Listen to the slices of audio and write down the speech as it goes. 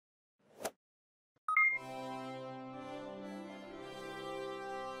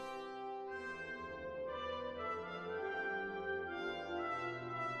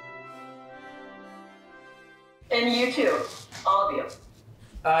And you too, all of you.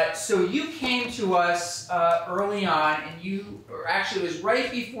 So you came to us early on, and or actually it was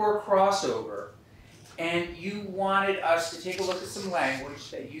right before crossover, and you wanted us to take a look at some language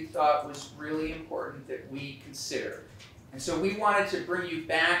that you thought was really important that we consider. And so we wanted to bring you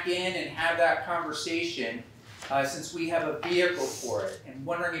back in and have that conversation since we have a vehicle for it, and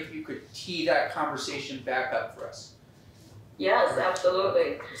wondering if you could tee that conversation back up for us. Yes,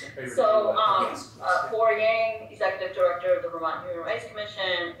 absolutely. So, For Yang, Executive Director of the Vermont Human Rights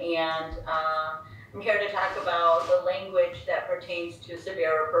Commission, and I'm here to talk about the language that pertains to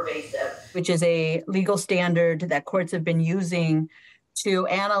severe or pervasive, which is a legal standard that courts have been using to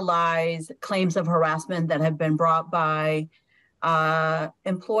analyze claims of harassment that have been brought by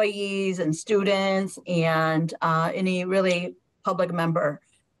employees and students and any really public member.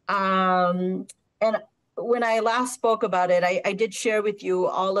 And when I last spoke about it, I did share with you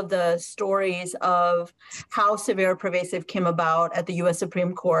all of the stories of how severe pervasive came about at the U.S.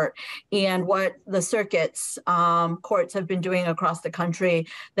 Supreme Court and what the circuits courts have been doing across the country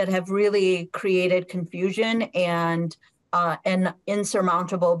that have really created confusion and an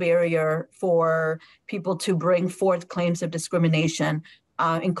insurmountable barrier for people to bring forth claims of discrimination,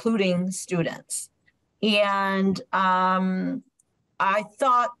 including students. And I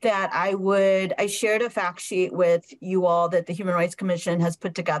thought that I shared a fact sheet with you all that the Human Rights Commission has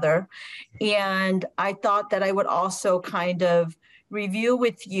put together. And I thought that I would also kind of review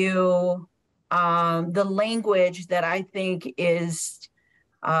with you the language that I think is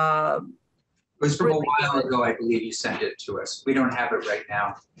it was from really a while ago, I believe you sent it to us. We don't have it right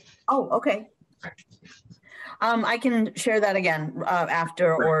now. Oh, okay. I can share that again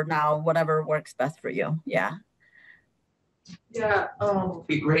after or now, whatever works best for you. Yeah. Yeah, it'd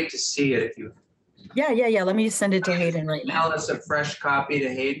be great to see it if you. Yeah. Let me send it to Hayden right now. Email us a fresh copy to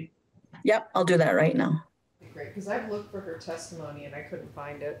Hayden. Yep, I'll do that right now. Great, because I've looked for her testimony and I couldn't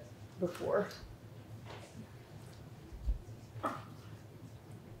find it before.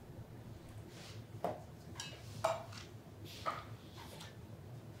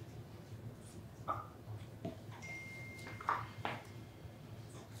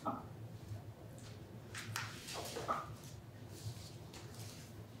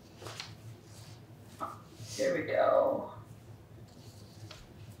 There we go.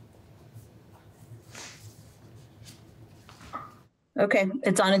 Okay,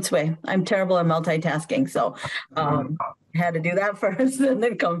 it's on its way. I'm terrible at multitasking, so had to do that first and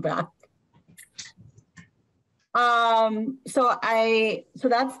then come back. So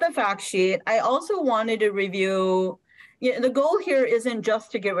that's the fact sheet. I also wanted to review. The goal here isn't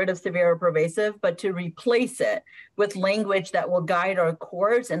just to get rid of severe or pervasive, but to replace it with language that will guide our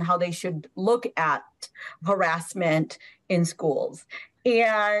courts and how they should look at harassment in schools.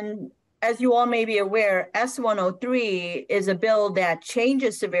 And as you all may be aware, S.120 is a bill that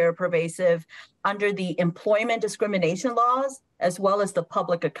changes severe or pervasive under the employment discrimination laws, as well as the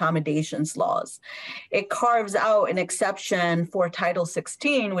public accommodations laws. It carves out an exception for Title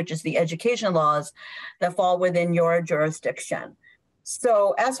 16, which is the education laws that fall within your jurisdiction.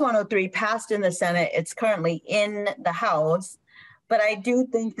 So S.120 passed in the Senate. It's currently in the House, but I do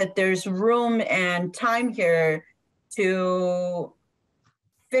think that there's room and time here to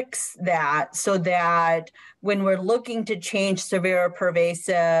fix that so that when we're looking to change severe or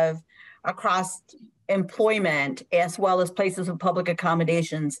pervasive across employment as well as places of public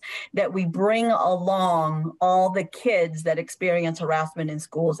accommodations, that we bring along all the kids that experience harassment in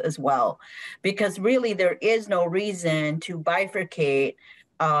schools as well. Because really there is no reason to bifurcate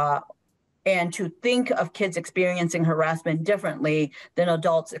and to think of kids experiencing harassment differently than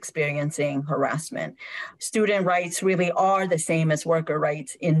adults experiencing harassment. Student rights really are the same as worker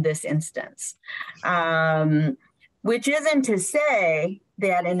rights in this instance, which isn't to say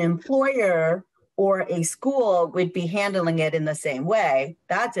that an employer or a school would be handling it in the same way.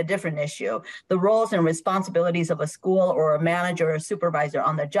 That's a different issue. The roles and responsibilities of a school or a manager or a supervisor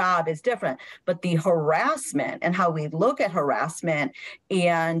on the job is different, but the harassment and how we look at harassment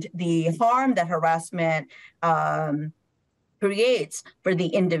and the harm that harassment creates for the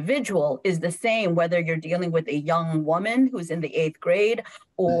individual is the same, whether you're dealing with a young woman who's in the 8th grade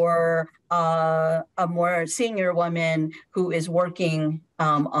or a more senior woman who is working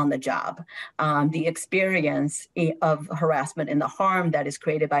on the job. The experience of harassment and the harm that is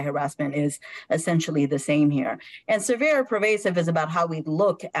created by harassment is essentially the same here. And severe or pervasive is about how we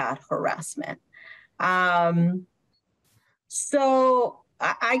look at harassment. So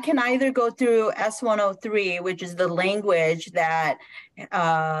I can either go through S.120, which is the language that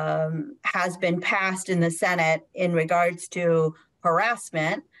has been passed in the Senate in regards to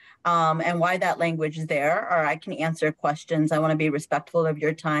harassment, and why that language is there, or I can answer questions. I want to be respectful of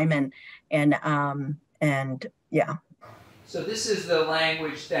your time and yeah. So this is the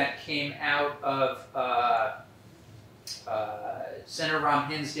language that came out of Senator Ron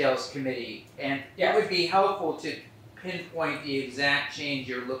Hinsdale's committee, and it would be helpful to pinpoint the exact change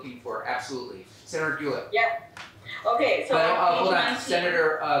you're looking for. Absolutely, Senator Gulick. Yep. Okay. So hold on,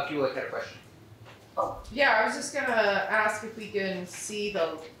 Senator Gulick had a question. Oh. Yeah, I was just gonna ask if we can see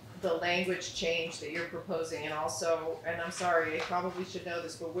the language change that you're proposing, and also, and I'm sorry, I probably should know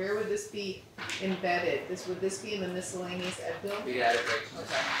this, but where would this be embedded? Would this be in the miscellaneous ed bill? We added right to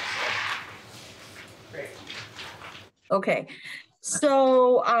Okay. Great. Okay,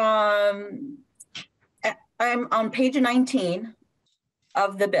 so I'm on page 19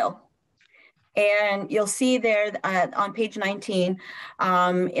 of the bill. And you'll see there on page 19,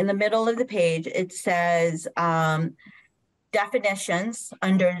 in the middle of the page, it says definitions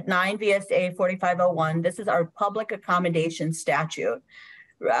under 9 VSA 4501. This is our public accommodation statute.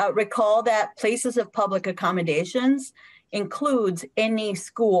 Recall that places of public accommodations includes any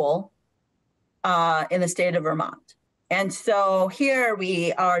school in the state of Vermont. And so here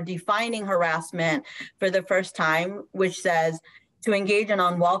we are defining harassment for the first time, which says to engage in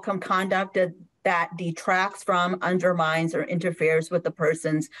unwelcome conduct that detracts from, undermines, or interferes with the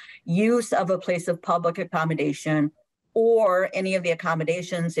person's use of a place of public accommodation or any of the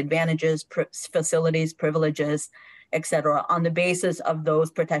accommodations, advantages, facilities, privileges, etc., on the basis of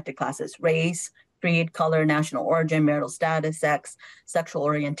those protected classes: race, creed, color, national origin, marital status, sex, sexual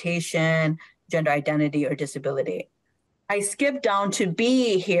orientation, gender identity, or disability. I skipped down to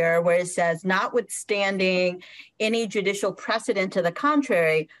B here, where it says, notwithstanding any judicial precedent to the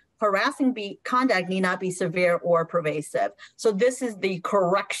contrary, harassing conduct need not be severe or pervasive. So this is the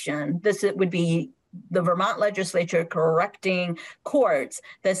correction. Would be the Vermont legislature correcting courts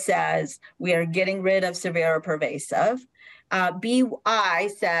that says we are getting rid of severe or pervasive. BI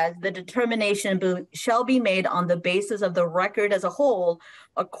says the determination shall be made on the basis of the record as a whole,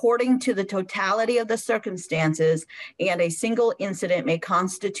 according to the totality of the circumstances, and a single incident may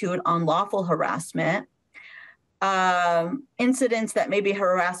constitute unlawful harassment. Incidents that may be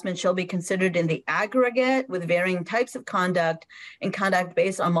harassment shall be considered in the aggregate with varying types of conduct and conduct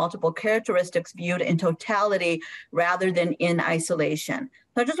based on multiple characteristics viewed in totality rather than in isolation.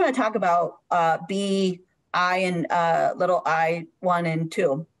 So I just want to talk about B, I, and little I 1 and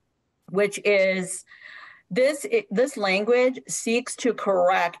 2, which is this language seeks to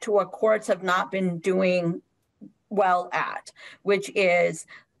correct what courts have not been doing well at, which is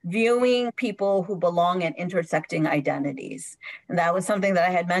viewing people who belong in intersecting identities. And that was something that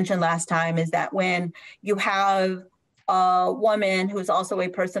I had mentioned last time, is that when you have a woman who's also a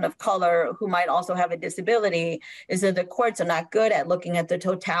person of color who might also have a disability, is that the courts are not good at looking at the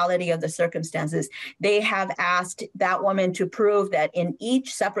totality of the circumstances. They have asked that woman to prove that in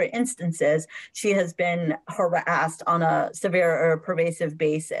each separate instances, she has been harassed on a severe or pervasive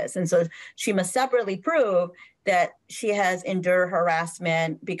basis. And so she must separately prove that she has endured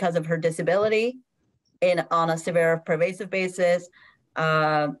harassment because of her disability on a severe or pervasive basis,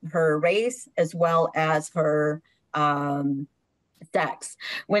 her race, as well as her sex.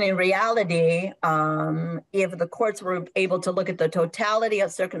 When in reality, if the courts were able to look at the totality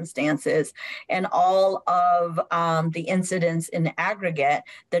of circumstances and all of the incidents in aggregate,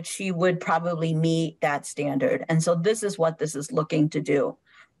 that she would probably meet that standard. And so this is what this is looking to do.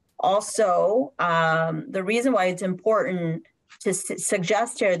 Also, the reason why it's important to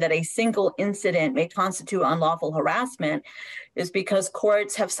suggest here that a single incident may constitute unlawful harassment is because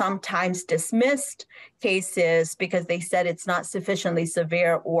courts have sometimes dismissed cases because they said it's not sufficiently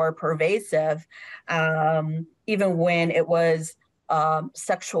severe or pervasive, even when it was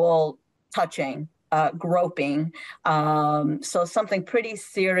sexual touching, groping, so something pretty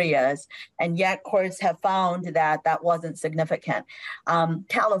serious, and yet courts have found that that wasn't significant.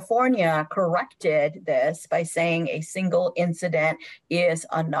 California corrected this by saying a single incident is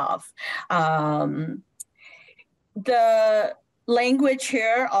enough. The language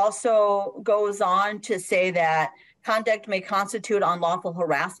here also goes on to say that conduct may constitute unlawful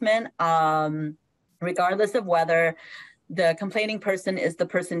harassment, regardless of whether the complaining person is the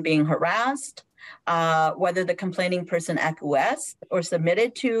person being harassed, whether the complaining person acquiesced or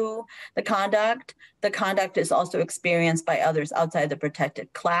submitted to the conduct. The conduct is also experienced by others outside the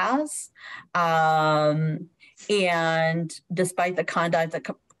protected class. And despite the conduct,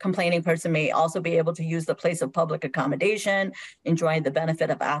 the complaining person may also be able to use the place of public accommodation, enjoying the benefit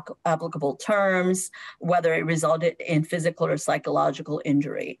of applicable terms, whether it resulted in physical or psychological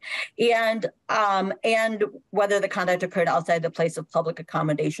injury, and whether the conduct occurred outside the place of public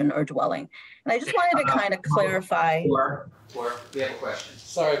accommodation or dwelling. And I just wanted to kind of clarify. Or we have a question.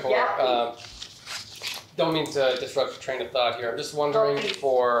 Sorry, Paul. Don't mean to disrupt your train of thought here. I'm just wondering,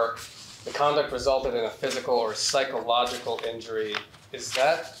 for the conduct resulted in a physical or psychological injury,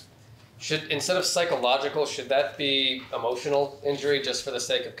 instead of psychological, should that be emotional injury, just for the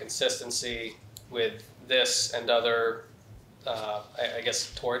sake of consistency with this and other, I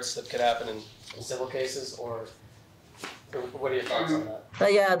guess, torts that could happen in civil cases? Or what are your thoughts on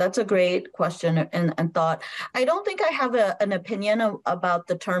that? Yeah, that's a great question and thought. I don't think I have an opinion about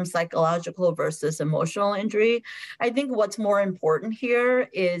the term psychological versus emotional injury. I think what's more important here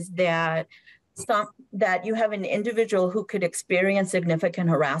is that you have an individual who could experience significant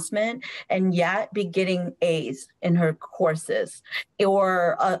harassment and yet be getting A's in her courses,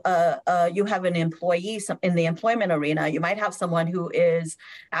 or you have an employee in the employment arena. You might have someone who is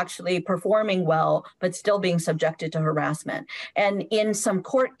actually performing well, but still being subjected to harassment. And in some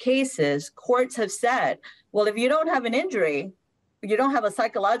court cases, courts have said, well, if you don't have an injury, you don't have a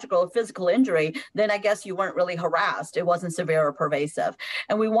psychological or physical injury, then I guess you weren't really harassed. It wasn't severe or pervasive.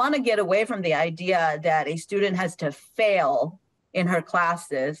 And we want to get away from the idea that a student has to fail in her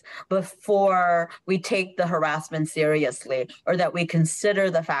classes before we take the harassment seriously, or that we consider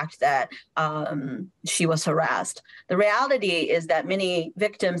the fact that she was harassed. The reality is that many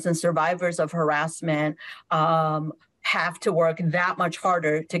victims and survivors of harassment have to work that much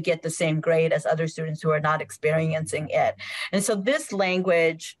harder to get the same grade as other students who are not experiencing it. And so this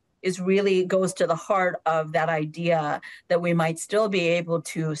language goes to the heart of that idea that we might still be able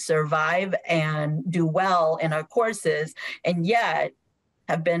to survive and do well in our courses and yet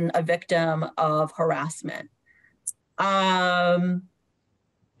have been a victim of harassment.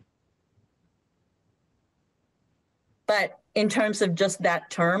 But in terms of just that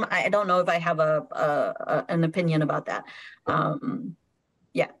term, I don't know if I have an opinion about that.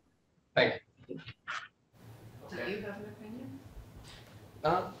 Yeah. Thank you. Do you have an opinion?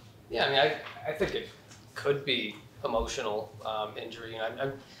 Yeah, I mean, I think it could be emotional injury.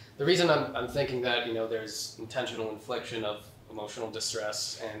 And the reason I'm thinking that, there's intentional infliction of emotional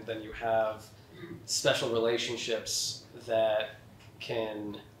distress, and then you have special relationships that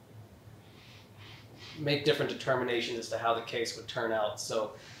can make different determinations as to how the case would turn out.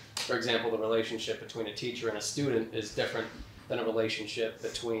 So, for example, the relationship between a teacher and a student is different than a relationship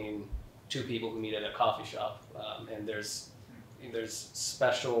between two people who meet at a coffee shop. And there's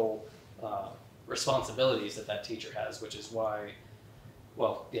special responsibilities that teacher has, which is why,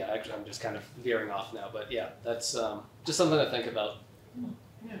 well, yeah, actually I'm just kind of veering off now, but yeah, that's just something to think about.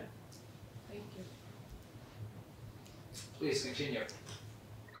 Yeah, thank you. Please continue.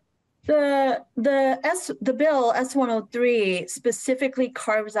 The bill S.120 specifically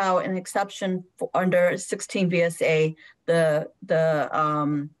carves out an exception under 16 VSA, the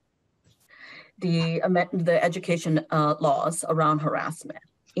education laws around harassment.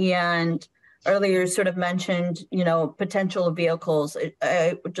 And earlier sort of mentioned, potential vehicles.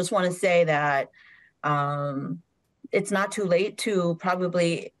 I just want to say that it's not too late to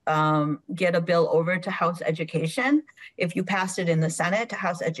probably get a bill over to House Education. If you passed it in the Senate, to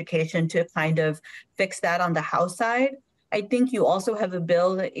House Education to kind of fix that on the House side. I think you also have a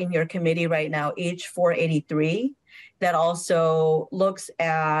bill in your committee right now, H.483, that also looks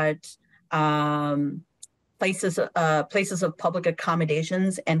at places of public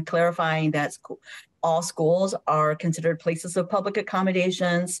accommodations and clarifying that all schools are considered places of public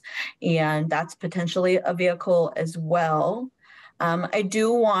accommodations, and that's potentially a vehicle as well. I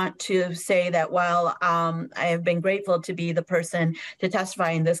do want to say that while I have been grateful to be the person to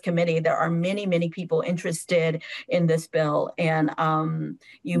testify in this committee, there are many, many people interested in this bill, and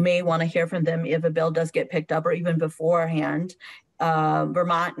you may want to hear from them if a bill does get picked up or even beforehand.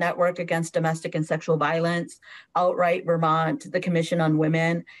 Vermont Network Against Domestic and Sexual Violence, Outright Vermont, the Commission on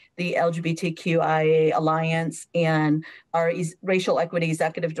Women, the LGBTQIA Alliance, and our Racial Equity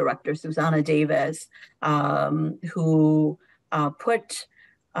Executive Director, Susanna Davis, who put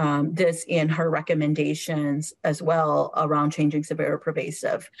this in her recommendations as well around changing severe or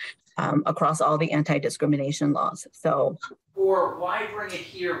pervasive across all the anti-discrimination laws. So, or why bring it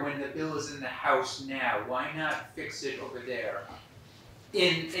here when the bill is in the House now? Why not fix it over there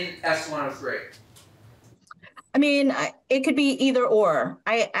in S.103? I mean, it could be either or.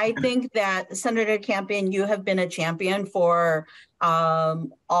 I think that Senator Campion, you have been a champion for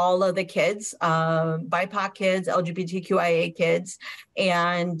all of the kids, BIPOC kids, LGBTQIA kids,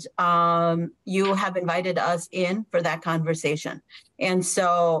 and you have invited us in for that conversation. And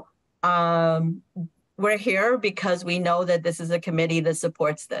so we're here because we know that this is a committee that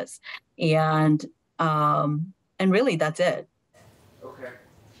supports this, and really that's it. Okay.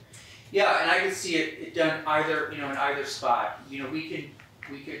 Yeah, and I could see it done either, in either spot. We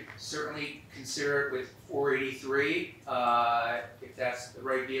could certainly consider it with 483 if that's the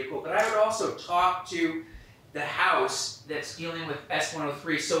right vehicle. But I would also talk to the House that's dealing with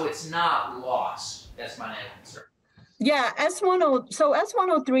S.120, so it's not lost. That's my answer. Yeah, so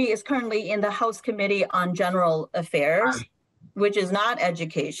S.120 is currently in the House Committee on General Affairs, which is not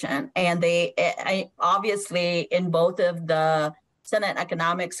education, and obviously in both of the Senate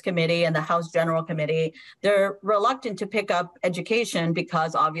Economics Committee and the House General Committee, they're reluctant to pick up education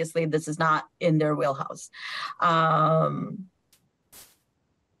because obviously this is not in their wheelhouse. But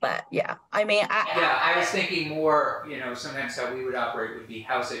yeah, I mean, I was thinking more, sometimes how we would operate would be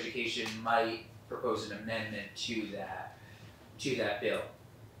House Education might propose an amendment to that bill,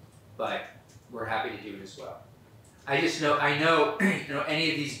 but we're happy to do it as well. I know, any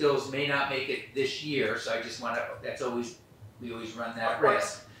of these bills may not make it this year, so I just want to, we always run that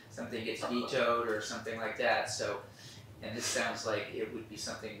risk. Something gets vetoed or something like that. So, and this sounds like it would be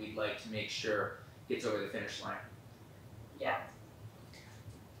something we'd like to make sure gets over the finish line. Yeah.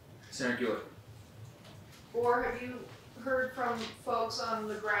 Senator Bueller. Or have you heard from folks on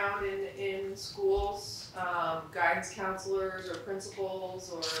the ground in schools, guidance counselors or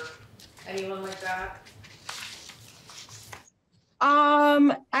principals or anyone like that?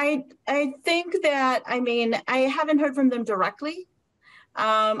 I think that, I haven't heard from them directly.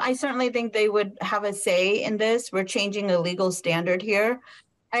 I certainly think they would have a say in this. We're changing a legal standard here.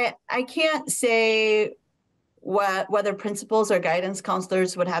 I can't say whether principals or guidance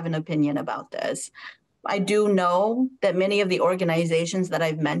counselors would have an opinion about this. I do know that many of the organizations that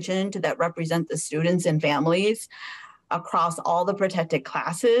I've mentioned that represent the students and families across all the protected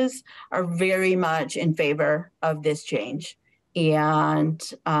classes are very much in favor of this change. And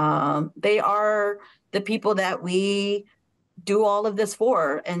they are the people that we do all of this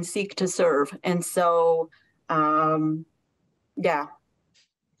for and seek to serve. And so, yeah.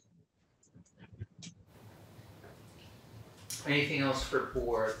 Anything else for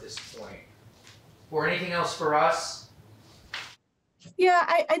board at this point? Or anything else for us? Yeah,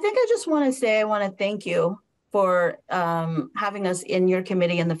 I think I just want to say I want to thank you for having us in your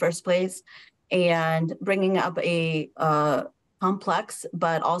committee in the first place and bringing up a complex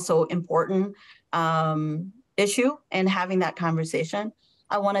but also important issue and having that conversation.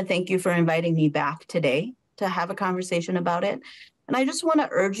 I want to thank you for inviting me back today to have a conversation about it. And I just want to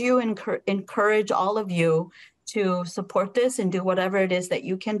urge you and encourage all of you to support this and do whatever it is that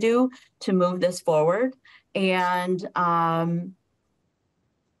you can do to move this forward, and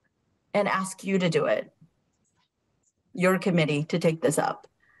ask you to do it. Your committee to take this up,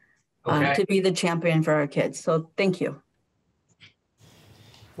 to be the champion for our kids. So thank you.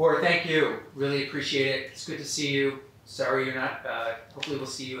 Board, thank you. Really appreciate it. It's good to see you. Sorry you're not, hopefully we'll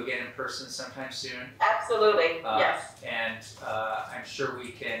see you again in person sometime soon. Absolutely, yes. And I'm sure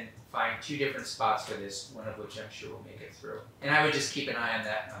we can find 2 different spots for this, one of which I'm sure will make it through. And I would just keep an eye on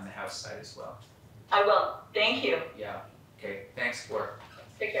that on the House side as well. I will. Thank you. Yeah. Okay. Thanks, Board.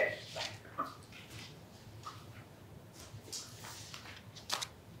 Take care. Bye.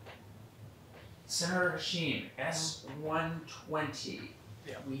 Senator Hashim, S.120.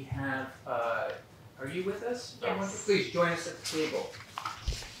 Yeah. We have, are you with us? Yes. Please join us at the table.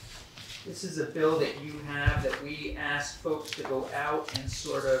 This is a bill that you have that we asked folks to go out and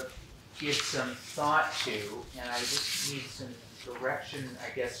sort of give some thought to, and I just need some direction,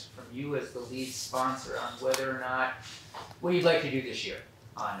 I guess, from you as the lead sponsor on whether or not, what you'd like to do this year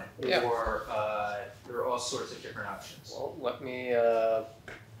on it, Yeah. or there are all sorts of different options. Well, let me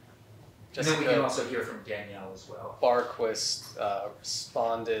And then we can also hear from Danielle as well. Barquist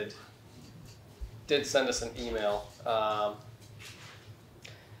did send us an email.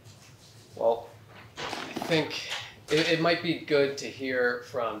 Well, I think it might be good to hear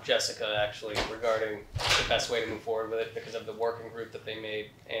from Jessica actually regarding the best way to move forward with it because of the working group that they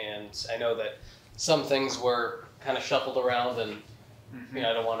made. And I know that some things were kind of shuffled around, and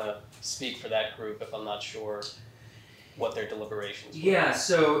I don't want to speak for that group if I'm not sure what their deliberations were. Yeah,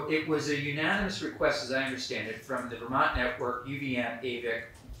 so it was a unanimous request, as I understand it, from the Vermont Network, UVM, AVIC,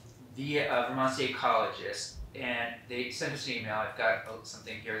 the Vermont State Colleges, and they sent us an email. I've got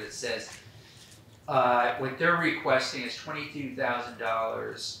something here that says, What they're requesting is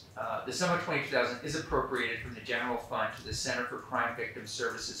 $22,000. The sum of $22,000 is appropriated from the general fund to the Center for Crime Victim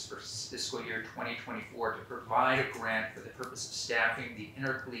Services for fiscal year 2024 to provide a grant for the purpose of staffing the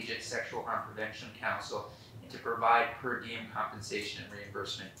Intercollegiate Sexual Harm Prevention Council and to provide per diem compensation and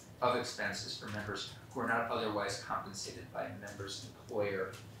reimbursement of expenses for members who are not otherwise compensated by a member's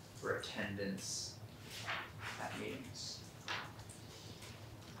employer for attendance at meetings.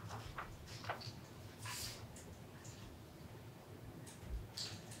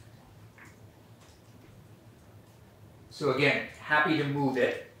 So again, happy to move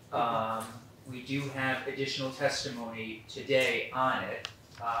it. We do have additional testimony today on it.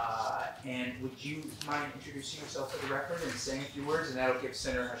 And would you mind introducing yourself for the record and saying a few words, and that'll give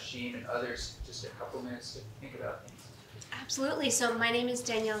Senator Hashim and others just a couple minutes to think about things. Absolutely. So my name is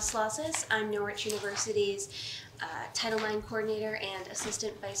Danielle Slausis. I'm Norwich University's Title IX Coordinator and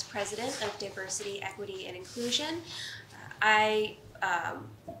Assistant Vice President of Diversity, Equity, and Inclusion. I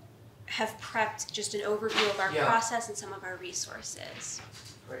have prepped just an overview of our process and some of our resources.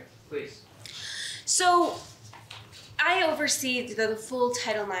 Great, please. So I oversee the full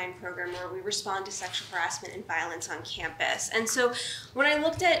Title IX program where we respond to sexual harassment and violence on campus. And so when I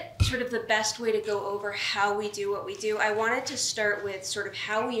looked at sort of the best way to go over how we do what we do, I wanted to start with sort of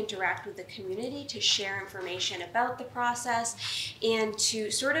how we interact with the community to share information about the process and to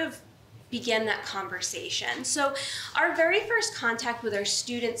sort of begin that conversation. So our very first contact with our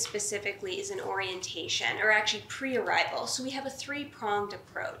students specifically is an orientation, or actually pre-arrival. So we have a three-pronged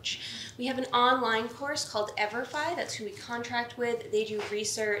approach. We have an online course called EverFi, that's who we contract with. They do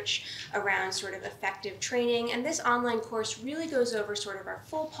research around sort of effective training, and this online course really goes over sort of our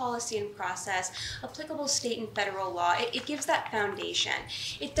full policy and process, applicable state and federal law. It gives that foundation.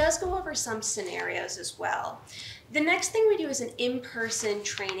 It does go over some scenarios as well. The next thing we do is an in-person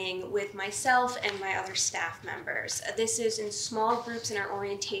training with myself and my other staff members. This is in small groups in our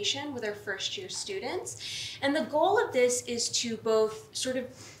orientation with our first-year students. And the goal of this is to both sort of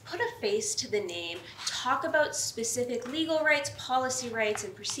put a face to the name, talk about specific legal rights, policy rights,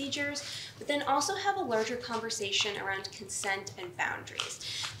 and procedures, but then also have a larger conversation around consent and boundaries.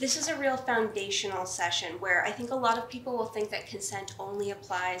 This is a real foundational session where I think a lot of people will think that consent only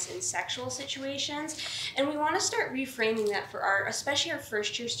applies in sexual situations, and we want to start reframing that for especially our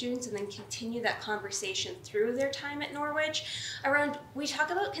first-year students, and then continue that conversation through their time at Norwich around, we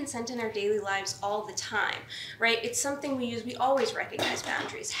talk about consent in our daily lives all the time, right? It's something we use, we always recognize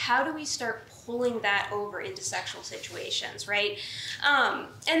boundaries. How do we start pulling that over into sexual situations, right? And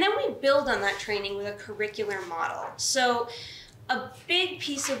then we build on that training with a curricular model. So a big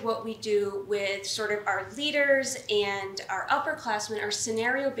piece of what we do with sort of our leaders and our upperclassmen are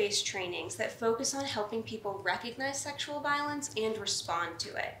scenario-based trainings that focus on helping people recognize sexual violence and respond to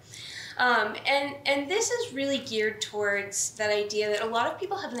it. And this is really geared towards that idea that a lot of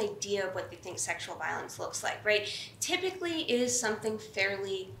people have an idea of what they think sexual violence looks like, right? Typically it is something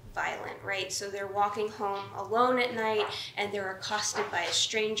fairly violent, right? So they're walking home alone at night and they're accosted by a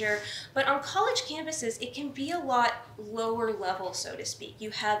stranger. But on college campuses, it can be a lot lower level, so to speak.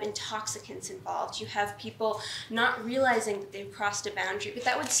 You have intoxicants involved. You have people not realizing that they've crossed a boundary, but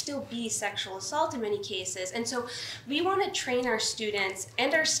that would still be sexual assault in many cases. And so we want to train our students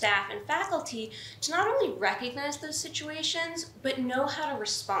and our staff and faculty to not only recognize those situations, but know how to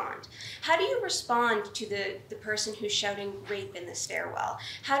respond. How do you respond to the person who's shouting rape in the stairwell?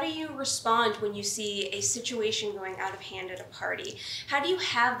 How do you respond when you see a situation going out of hand at a party? How do you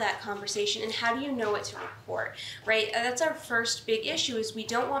have that conversation, and how do you know what to report, right? That's our first big issue, is we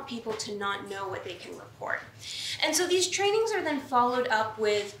don't want people to not know what they can report. And so these trainings are then followed up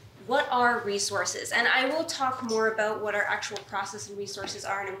with what are resources? And I will talk more about what our actual process and resources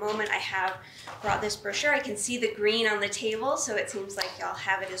are in a moment. I have brought this brochure. I can see the green on the table, so it seems like y'all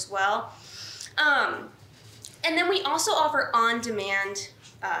have it as well. And then we also offer on-demand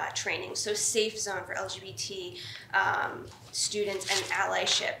training, so Safe Zone for LGBT students and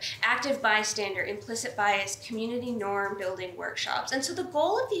allyship, active bystander, implicit bias, community norm building workshops. And so the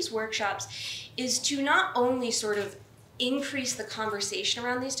goal of these workshops is to not only sort of increase the conversation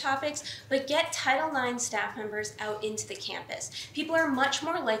around these topics, but get Title IX staff members out into the campus. People are much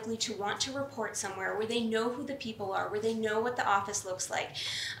more likely to want to report somewhere where they know who the people are, where they know what the office looks like.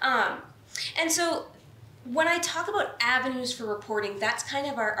 And so when I talk about avenues for reporting, that's kind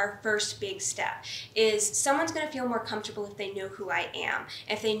of our first big step, is someone's going to feel more comfortable if they know who I am,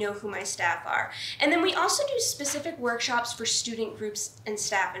 if they know who my staff are. And then we also do specific workshops for student groups and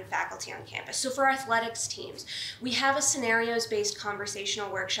staff and faculty on campus. So for athletics teams, we have a scenarios-based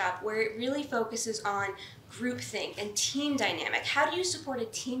conversational workshop where it really focuses on groupthink and team dynamic. How do you support a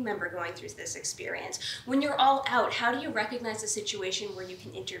team member going through this experience? When you're all out, how do you recognize a situation where you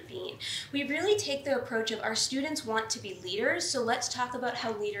can intervene? We really take the approach of our students want to be leaders, so let's talk about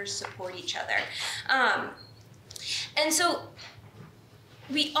how leaders support each other. And so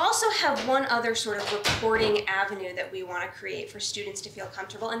we also have one other sort of reporting avenue that we want to create for students to feel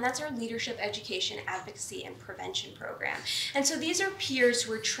comfortable, and that's our leadership education, advocacy, and prevention program. And so these are peers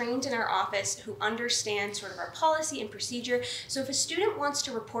who are trained in our office who understand sort of our policy and procedure. So if a student wants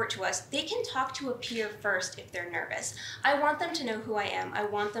to report to us, they can talk to a peer first if they're nervous. I want them to know who I am. I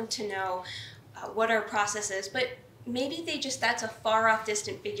want them to know what our process is, but maybe that's a far off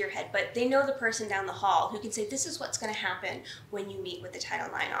distant figurehead, but they know the person down the hall who can say, this is what's going to happen when you meet with the Title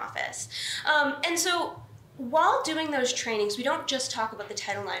IX office. And so while doing those trainings, we don't just talk about the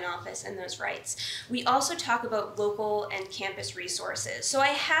Title IX office and those rights. We also talk about local and campus resources. So I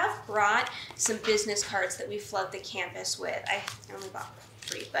have brought some business cards that we flood the campus with. I only bought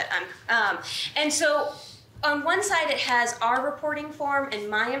 3, but and so on one side, it has our reporting form and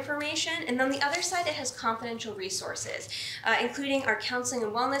my information, and on the other side, it has confidential resources, including our Counseling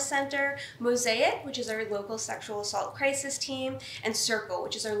and Wellness Center, Mosaic, which is our local sexual assault crisis team, and Circle,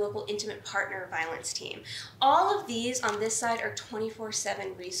 which is our local intimate partner violence team. All of these on this side are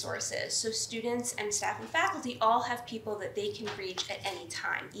 24/7 resources, so students and staff and faculty all have people that they can reach at any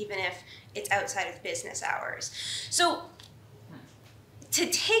time, even if it's outside of business hours. So to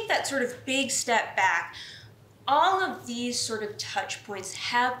take that sort of big step back, all of these sort of touch points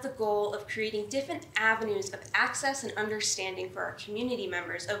have the goal of creating different avenues of access and understanding for our community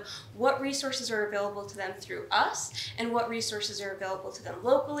members of what resources are available to them through us and what resources are available to them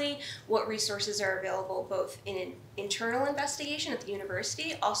locally, what resources are available both in an internal investigation at the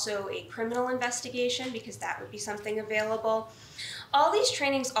university, also a criminal investigation because that would be something available. All these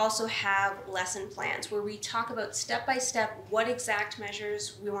trainings also have lesson plans where we talk about step-by-step what exact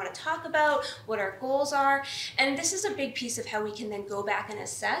measures we want to talk about, what our goals are, and this is a big piece of how we can then go back and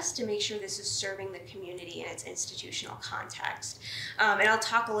assess to make sure this is serving the community in its institutional context. And I'll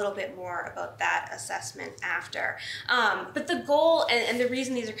talk a little bit more about that assessment after. But the goal, and the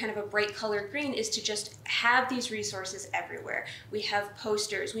reason these are kind of a bright colored green, is to just have these resources everywhere. We have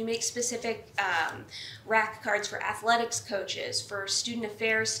posters, we make specific rack cards for athletics coaches, for student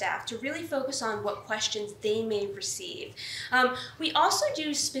affairs staff to really focus on what questions they may receive. We also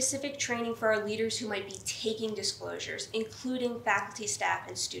do specific training for our leaders who might be taking disclosures, including faculty, staff,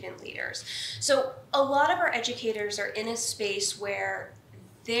 and student leaders. So a lot of our educators are in a space where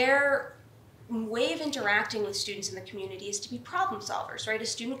their way of interacting with students in the community is to be problem solvers, right? A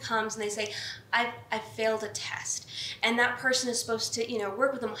student comes and they say, I failed a test. And that person is supposed to,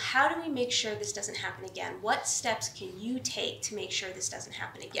 work with them. How do we make sure this doesn't happen again? What steps can you take to make sure this doesn't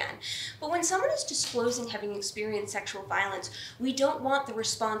happen again? But when someone is disclosing having experienced sexual violence, we don't want the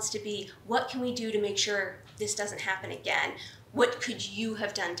response to be, what can we do to make sure this doesn't happen again? What could you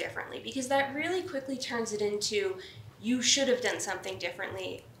have done differently? Because that really quickly turns it into, you should have done something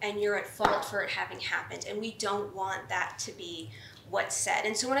differently and you're at fault for it having happened, and we don't want that to be what's said.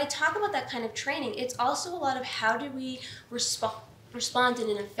 And so when I talk about that kind of training, it's also a lot of how do we respond in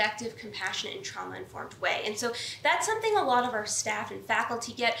an effective, compassionate, and trauma-informed way. And so that's something a lot of our staff and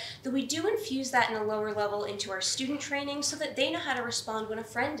faculty get, that we do infuse that in a lower level into our student training so that they know how to respond when a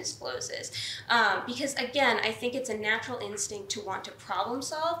friend discloses. Because again, I think it's a natural instinct to want to problem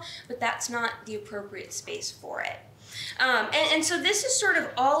solve, but that's not the appropriate space for it. And so this is sort of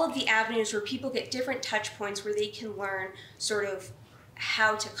all of the avenues where people get different touch points where they can learn sort of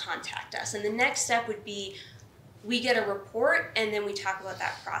how to contact us. And the next step would be we get a report and then we talk about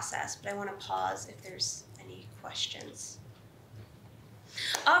that process. But I want to pause if there's any questions.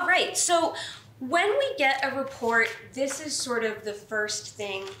 All right, so when we get a report, this is sort of the first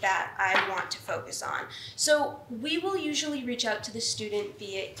thing that I want to focus on. So we will usually reach out to the student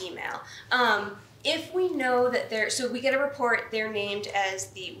via email. If we know that so we get a report, they're named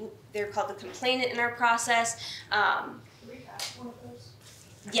as they're called the complainant in our process. Do we have one of those?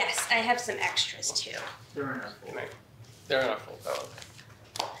 Yes, I have some extras too. They're in our folder. They're in our full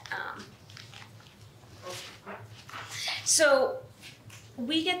So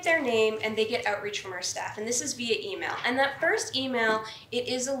we get their name and they get outreach from our staff, and this is via email. And that first email, it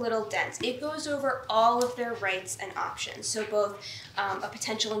is a little dense. It goes over all of their rights and options. So both a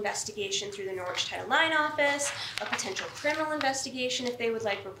potential investigation through the Norwich Title IX office, a potential criminal investigation if they would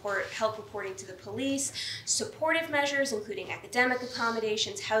like help reporting to the police, supportive measures including academic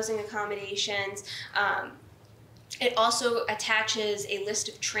accommodations, housing accommodations, It also attaches a list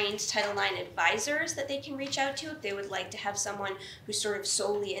of trained Title IX advisors that they can reach out to if they would like to have someone who's sort of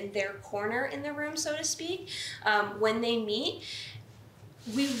solely in their corner in the room, so to speak, when they meet.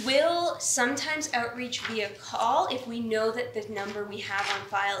 We will sometimes outreach via call if we know that the number we have on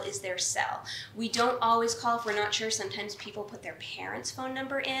file is their cell. We don't always call if we're not sure. Sometimes people put their parents' phone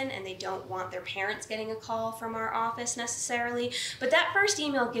number in and they don't want their parents getting a call from our office necessarily. But that first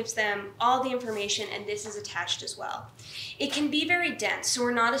email gives them all the information, and this is attached as well. It can be very dense, so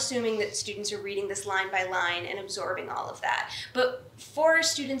we're not assuming that students are reading this line by line and absorbing all of that. But for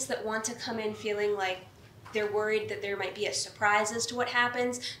students that want to come in feeling like they're worried that there might be a surprise as to what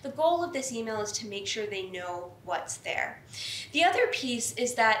happens, the goal of this email is to make sure they know what's there. The other piece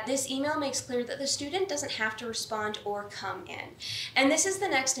is that this email makes clear that the student doesn't have to respond or come in. And this is the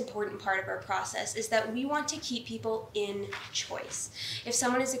next important part of our process, is that we want to keep people in choice. If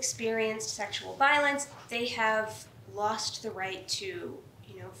someone has experienced sexual violence, they have lost the right to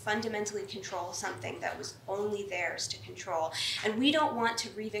fundamentally control something that was only theirs to control. And we don't want to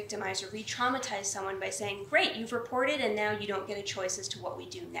re-victimize or re-traumatize someone by saying, great, you've reported and now you don't get a choice as to what we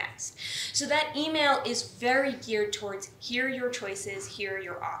do next. So that email is very geared towards, here are your choices, here are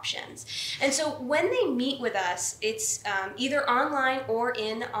your options. And so when they meet with us, it's either online or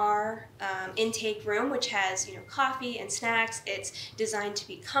in our intake room, which has coffee and snacks. It's designed to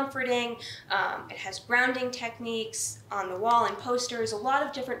be comforting. It has grounding techniques on the wall and posters, a lot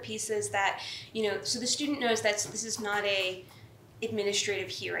of different pieces that, so the student knows that this is not a administrative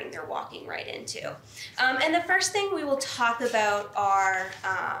hearing they're walking right into. And the first thing we will talk about are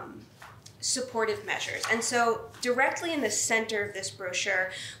supportive measures. And so directly in the center of this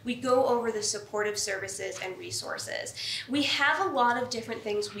brochure, we go over the supportive services and resources. We have a lot of different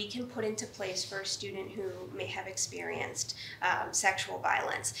things we can put into place for a student who may have experienced sexual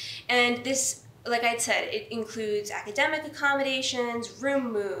violence. And this, like I said, it includes academic accommodations,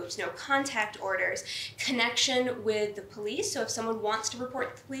 room moves, no contact orders, connection with the police. So if someone wants to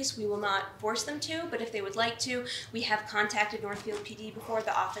report to the police, we will not force them to, but if they would like to, we have contacted Northfield PD before.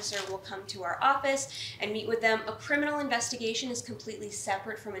 The officer will come to our office and meet with them. A criminal investigation is completely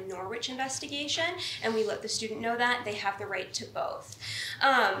separate from a Norwich investigation, and we let the student know that. They have the right to both.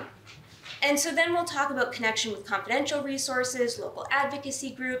 And so then we'll talk about connection with confidential resources, local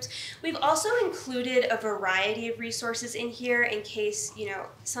advocacy groups. We've also included a variety of resources in here in case,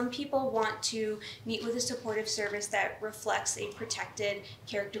 some people want to meet with a supportive service that reflects a protected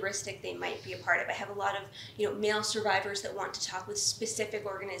characteristic they might be a part of. I have a lot of, male survivors that want to talk with specific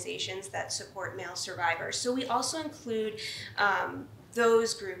organizations that support male survivors. So we also include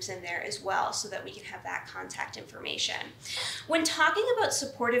those groups in there as well so that we can have that contact information. When talking about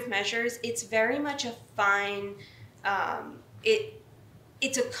supportive measures, it's very much a fine,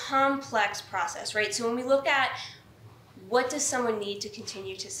 it's a complex process, right? So when we look at what does someone need to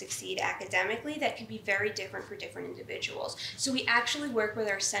continue to succeed academically, that can be very different for different individuals. So we actually work with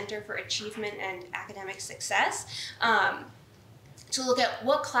our Center for Achievement and Academic Success to look at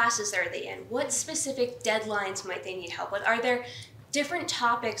what classes are they in, what specific deadlines might they need help with. Are there different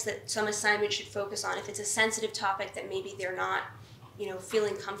topics that some assignment should focus on? If it's a sensitive topic that maybe they're not,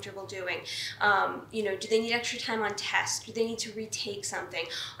 feeling comfortable doing. Do they need extra time on tests? Do they need to retake something?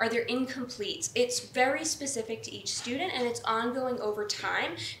 Are there incompletes? It's very specific to each student, and it's ongoing over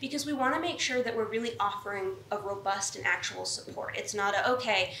time because we want to make sure that we're really offering a robust and actual support. It's not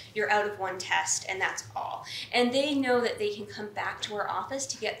okay, you're out of one test and that's all. And they know that they can come back to our office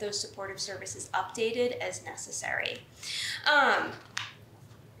to get those supportive services updated as necessary.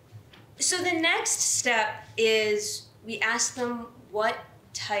 So the next step is we ask them what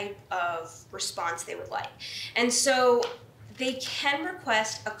type of response they would like. And so they can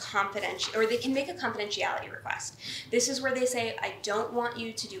request they can make a confidentiality request. This is where they say, I don't want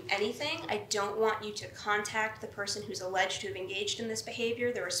you to do anything. I don't want you to contact the person who's alleged to have engaged in this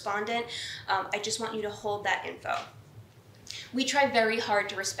behavior, the respondent. I just want you to hold that info. We try very hard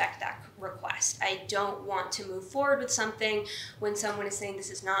to respect that request. I don't want to move forward with something when someone is saying this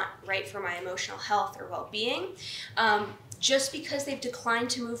is not right for my emotional health or well-being. Just because they've declined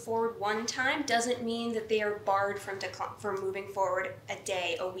to move forward one time doesn't mean that they are barred from moving forward a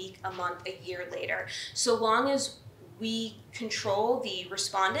day, a week, a month, a year later. So long as we control the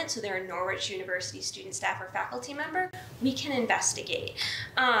respondent, so they're a Norwich University student, staff, or faculty member, we can investigate.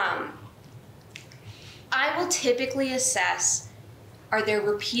 I will typically assess, are there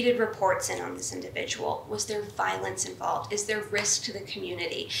repeated reports in on this individual? Was there violence involved? Is there risk to the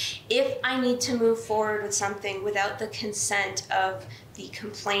community? If I need to move forward with something without the consent of the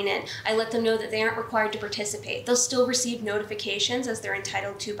complainant, I let them know that they aren't required to participate. They'll still receive notifications as they're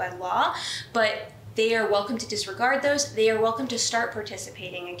entitled to by law, but they are welcome to disregard those. They are welcome to start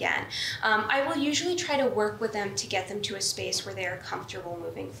participating again. I will usually try to work with them to get them to a space where they are comfortable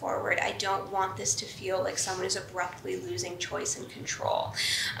moving forward. I don't want this to feel like someone is abruptly losing choice and control.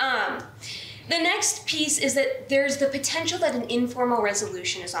 The next piece is that there's the potential that an informal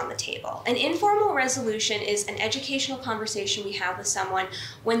resolution is on the table. An informal resolution is an educational conversation we have with someone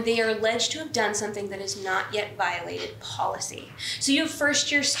when they are alleged to have done something that has not yet violated policy. So you have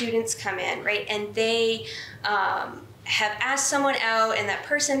first-year students come in, right, and they have asked someone out and that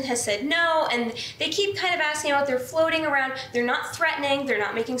person has said no, and they keep kind of asking out, they're floating around, they're not threatening, they're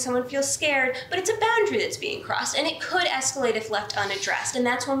not making someone feel scared, but it's a boundary that's being crossed and it could escalate if left unaddressed. And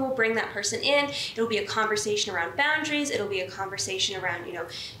that's when we'll bring that person in. It'll be a conversation around boundaries, it'll be a conversation around, you know,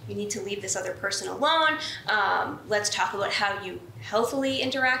 you need to leave this other person alone. Let's talk about how you healthily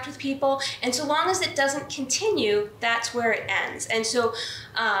interact with people. And so long as it doesn't continue, that's where it ends. And so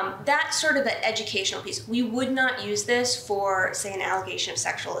that's sort of the educational piece. We would not use this for, say, an allegation of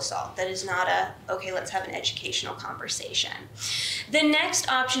sexual assault. That is not a, okay, let's have an educational conversation. The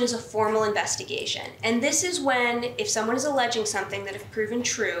next option is a formal investigation. And this is when, if someone is alleging something that, if proven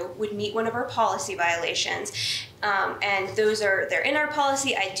true, would meet one of our policy violations. And those are, they're in our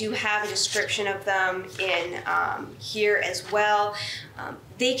policy. I do have a description of them in here as well.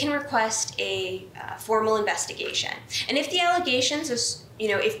 They can request a formal investigation. And if the allegations, is, you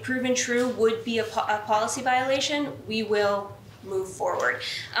know, if proven true, would be a policy violation, we will move forward.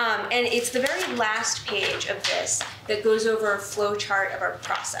 And it's the very last page of this that goes over a flow chart of our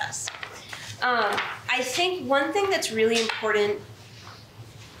process. I think one thing that's really important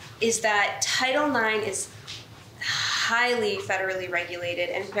is that Title IX is highly federally regulated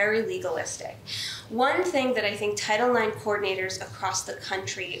and very legalistic. One thing that I think Title IX coordinators across the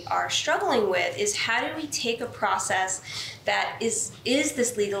country are struggling with is how do we take a process that is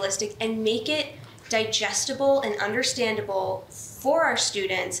this legalistic and make it digestible and understandable for our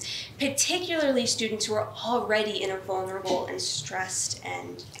students, particularly students who are already in a vulnerable and stressed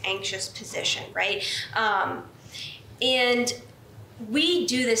and anxious position, right? And we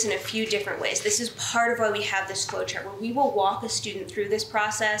do this in a few different ways. This is part of why we have this flow chart, where we will walk a student through this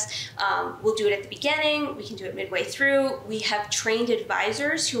process. We'll do it at the beginning, we can do it midway through. We have trained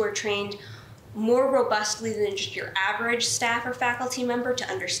advisors who are trained more robustly than just your average staff or faculty member to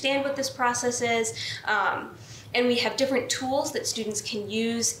understand what this process is. And we have different tools that students can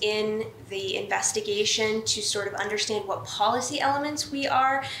use in the investigation to sort of understand what policy elements we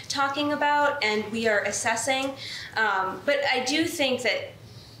are talking about and we are assessing. But I do think that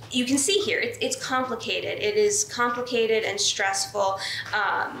you can see here, it's complicated. It is complicated and stressful.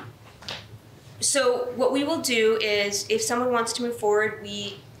 So what we will do is, if someone wants to move forward,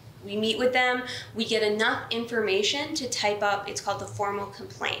 we meet with them, we get enough information to type up, it's called the formal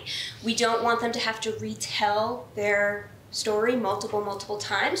complaint. We don't want them to have to retell their story multiple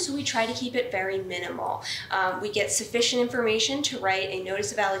times, so we try to keep it very minimal. We get sufficient information to write a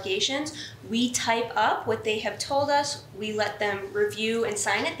notice of allegations. We type up what they have told us, we let them review and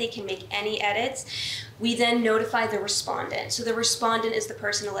sign it, they can make any edits. We then notify the respondent. So the respondent is the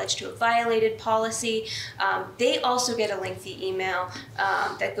person alleged to have violated policy. They also get a lengthy email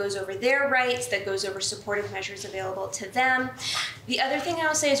that goes over their rights, that goes over supportive measures available to them. The other thing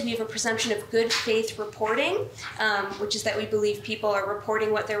I'll say is we have a presumption of good faith reporting, which is that we believe people are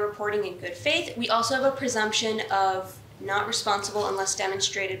reporting what they're reporting in good faith. We also have a presumption of not responsible unless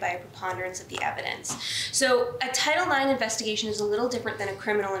demonstrated by a preponderance of the evidence. So a Title IX investigation is a little different than a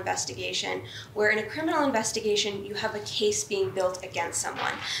criminal investigation, where in a criminal investigation you have a case being built against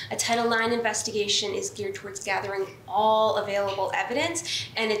someone. A Title IX investigation is geared towards gathering all available evidence,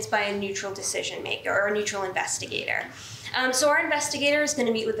 and it's by a neutral decision maker or a neutral investigator. So our investigator is going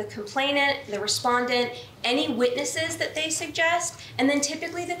to meet with the complainant, the respondent, any witnesses that they suggest, and then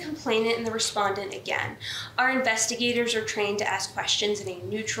typically the complainant and the respondent again. Our investigators are trained to ask questions in a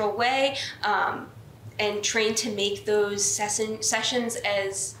neutral way and trained to make those sessions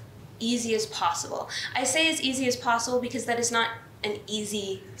as easy as possible. I say as easy as possible because that is not an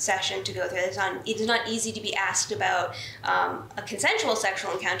easy session to go through. It is not easy to be asked about a consensual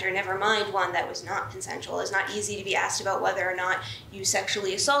sexual encounter, never mind one that was not consensual. It's not easy to be asked about whether or not you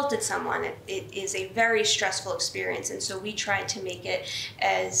sexually assaulted someone. It is a very stressful experience, and so we try to make it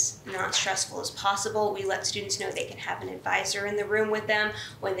as not stressful as possible. We let students know they can have an advisor in the room with them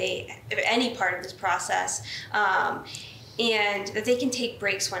when any part of this process, and that they can take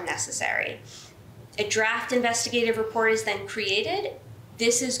breaks when necessary. A draft investigative report is then created.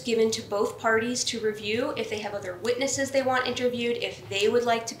 This is given to both parties to review if they have other witnesses they want interviewed, if they would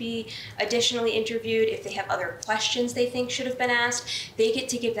like to be additionally interviewed, if they have other questions they think should have been asked. They get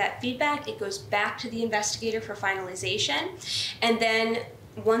to give that feedback. It goes back to the investigator for finalization. And then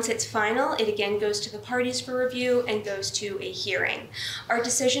once it's final, it again goes to the parties for review and goes to a hearing. Our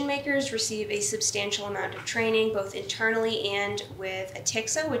decision makers receive a substantial amount of training, both internally and with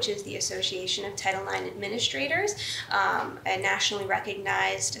ATICSA, which is the Association of Title IX Administrators, a nationally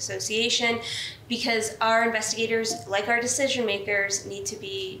recognized association, because our investigators, like our decision makers, need to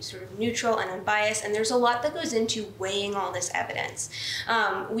be sort of neutral and unbiased, and there's a lot that goes into weighing all this evidence.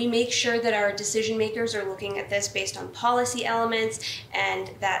 We make sure that our decision makers are looking at this based on policy elements and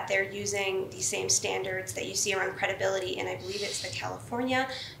that they're using the same standards that you see around credibility, and I believe it's the California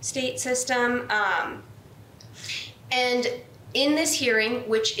state system. And in this hearing,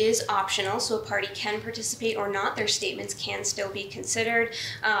 which is optional, so a party can participate or not, their statements can still be considered.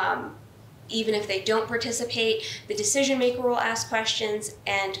 Even if they don't participate, the decision maker will ask questions,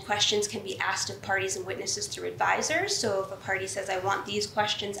 and questions can be asked of parties and witnesses through advisors. So if a party says, I want these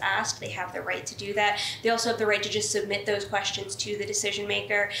questions asked, they have the right to do that. They also have the right to just submit those questions to the decision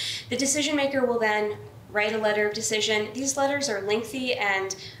maker. The decision maker will then write a letter of decision. These letters are lengthy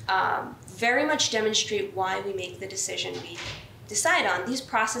and very much demonstrate why we make the decision we decide on. These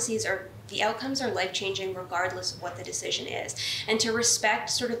processes are, the outcomes are life-changing regardless of what the decision is. And to respect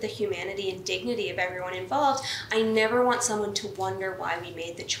sort of the humanity and dignity of everyone involved, I never want someone to wonder why we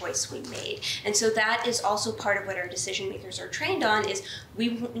made the choice we made. And so that is also part of what our decision makers are trained on, is we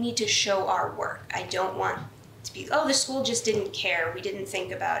need to show our work. I don't want to be, oh, the school just didn't care, we didn't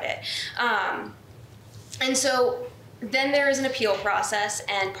think about it. And so then there is an appeal process,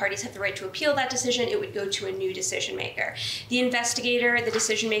 and parties have the right to appeal that decision. It would go to a new decision maker. The investigator, the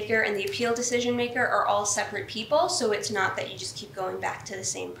decision maker, and the appeal decision maker are all separate people, so it's not that you just keep going back to the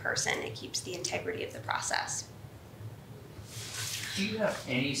same person. It keeps the integrity of the process. Do you have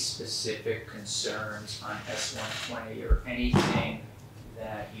any specific concerns on S.120 or anything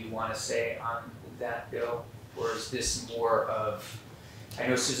that you want to say on that bill? Or is this more of, I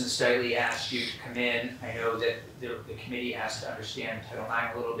know Susan Stiley asked you to come in. I know that the committee has to understand Title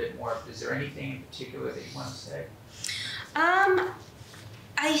IX a little bit more. Is there anything in particular that you want to say?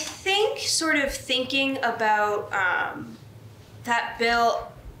 I think sort of thinking about that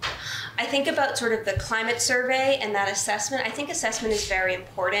bill, I think about sort of the climate survey and that assessment. I think assessment is very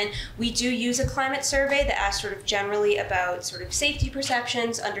important. We do use a climate survey that asks sort of generally about sort of safety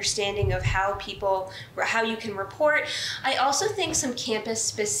perceptions, understanding of how people, or how you can report. I also think some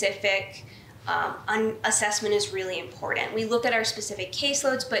campus-specific assessment is really important. We look at our specific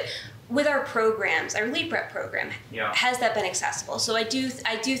caseloads, but with our programs, our LEAP Rep program, has that been accessible? So I do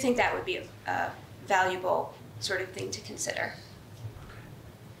think that would be a valuable sort of thing to consider.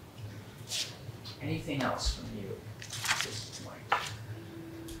 Anything else from you at this point?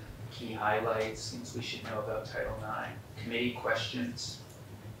 Key highlights, things we should know about Title IX, committee questions?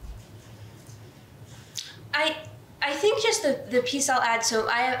 I think just the piece I'll add, so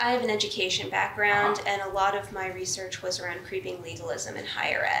I have an education background, and a lot of my research was around creeping legalism in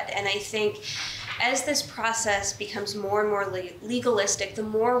higher ed. And I think as this process becomes more and more legalistic, the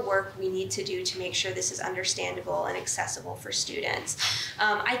more work we need to do to make sure this is understandable and accessible for students.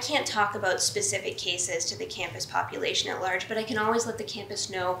 I can't talk about specific cases to the campus population at large, but I can always let the campus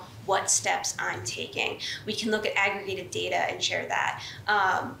know what steps I'm taking. We can look at aggregated data and share that.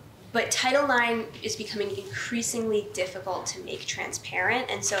 But Title IX is becoming increasingly difficult to make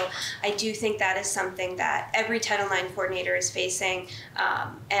transparent, and so I do think that is something that every Title IX coordinator is facing,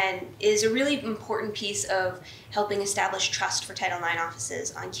 and is a really important piece of helping establish trust for Title IX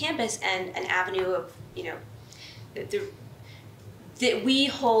offices on campus, and an avenue of, that we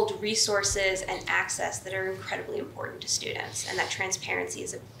hold resources and access that are incredibly important to students, and that transparency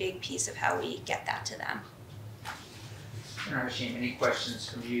is a big piece of how we get that to them. Hashim, any questions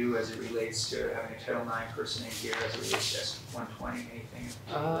from you as it relates to having a Title IX person in here as it relates to S.120,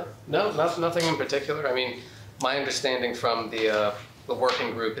 anything? No, nothing in particular. I mean, my understanding from the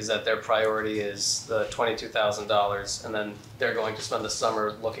working group is that their priority is the $22,000, and then they're going to spend the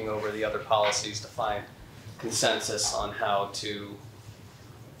summer looking over the other policies to find consensus on how to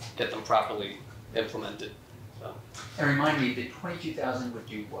get them properly implemented. So. And remind me, the $22,000 would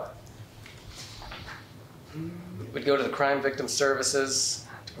do what? It would go to the Crime Victim Services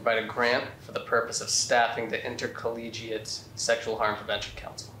to provide a grant for the purpose of staffing the Intercollegiate Sexual Harm Prevention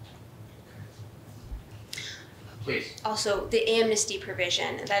Council. Please. Also, the amnesty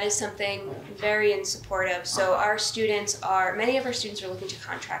provision, that is something very in support of. So our students are, many of our students are looking to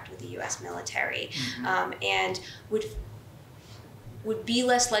contract with the U.S. military, and would would be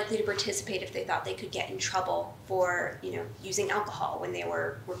less likely to participate if they thought they could get in trouble for, using alcohol when they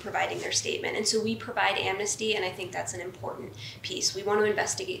were providing their statement. And so we provide amnesty, and I think that's an important piece. We want to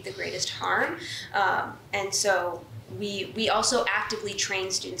investigate the greatest harm, and so we also actively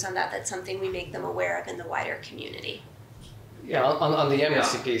train students on that. That's something we make them aware of in the wider community. Yeah, on the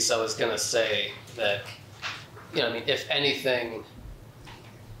amnesty piece, I was going to say that, if anything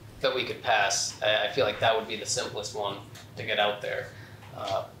that we could pass, I feel like that would be the simplest one to get out there.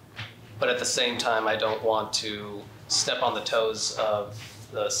 But at the same time, I don't want to step on the toes of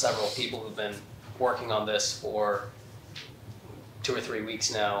the several people who've been working on this for 2 or 3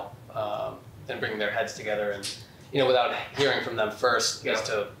 weeks now, and bringing their heads together, and without hearing from them first as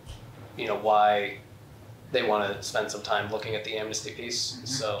to why they want to spend some time looking at the amnesty piece. Mm-hmm.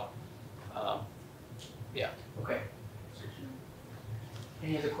 So, yeah. Okay.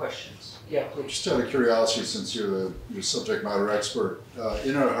 Any other questions? Yeah, please. Just out of curiosity, since you're the subject matter expert,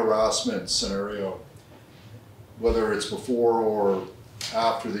 in a harassment scenario, whether it's before or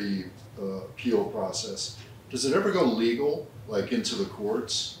after the appeal process, does it ever go legal, like into the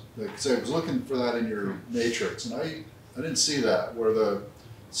courts? Because I was looking for that in your matrix, and I didn't see that, where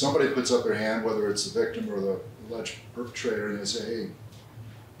somebody puts up their hand, whether it's the victim or the alleged perpetrator, and they say, hey,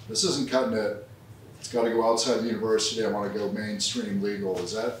 this isn't cutting it. It's got to go outside the university. I want to go mainstream legal.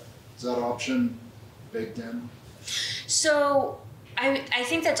 Is that option baked in? So I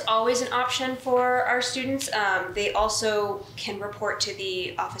think that's always an option for our students. They also can report to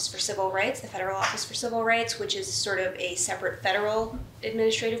the Office for Civil Rights, the Federal Office for Civil Rights, which is sort of a separate federal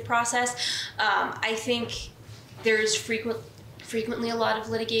administrative process. I think there's frequently a lot of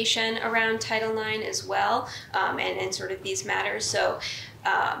litigation around Title IX as well, and sort of these matters. So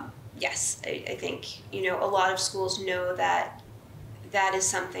yes, I think, a lot of schools know that is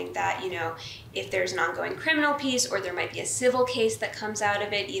something that, if there's an ongoing criminal piece, or there might be a civil case that comes out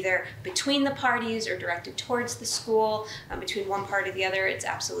of it, either between the parties or directed towards the school, between one party or the other, it's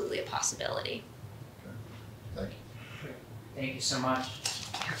absolutely a possibility. Okay. Thank you. Great. Thank you so much.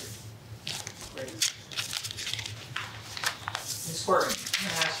 Great. Ms. Corbin, I'm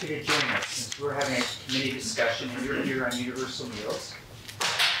going to ask you to join us since we're having a committee discussion and you're here on universal meals.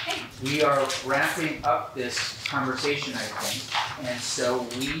 We are wrapping up this conversation, I think, and so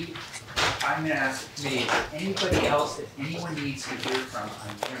I'm going to ask the committee, if anybody else, if anyone needs to hear from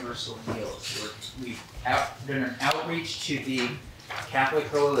on universal meals, we've done an outreach to the Catholic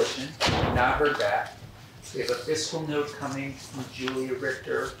Coalition, not heard back. We have a fiscal note coming from Julia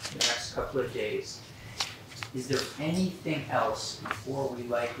Richter in the next couple of days. Is there anything else before we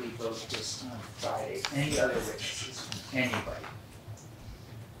likely vote this on Friday? Any other witnesses from anybody?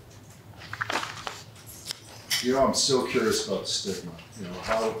 I'm so curious about stigma.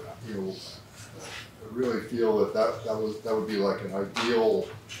 How I really feel that would be like an ideal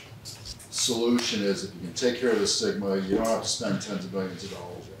solution. Is if you can take care of the stigma, you don't have to spend tens of millions of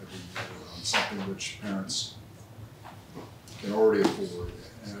dollars every year on something which parents can already afford.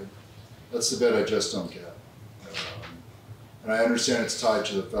 And that's the bit I just don't get. And I understand it's tied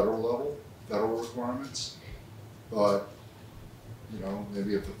to the federal level, federal requirements, but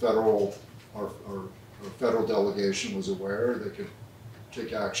maybe if the federal our federal delegation was aware, they could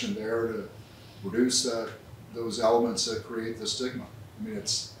take action there to reduce those elements that create the stigma. I mean,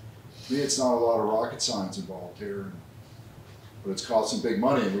 to me, it's not a lot of rocket science involved here, but it's costing big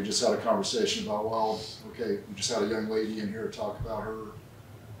money. And we just had a conversation about, we just had a young lady in here talk about her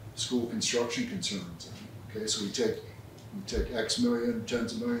school construction concerns. Okay, so we take X million,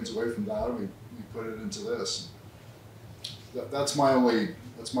 tens of millions away from that, and we put it into this. That's my only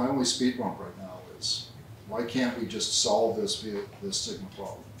speed bump right now. Is why can't we just solve this via the stigma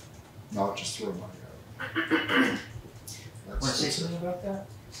problem, not just throw money at it? Want to say something about that?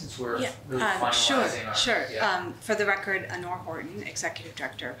 Since we're really finalizing Sure. For the record, Honor Horton, Executive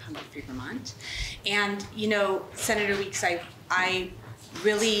Director of Hunger Free Vermont. And Senator Weeks, I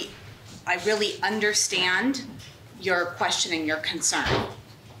really understand your question and your concern.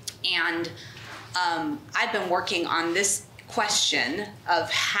 And I've been working on this question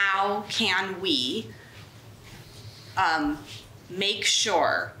of how can we make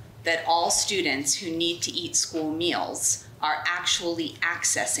sure that all students who need to eat school meals are actually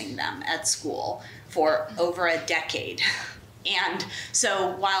accessing them at school for over a decade. And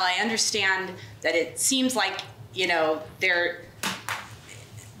so while I understand that it seems like, there's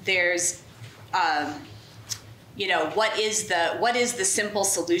what is the simple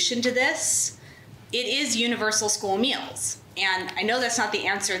solution to this? It is universal school meals. And I know that's not the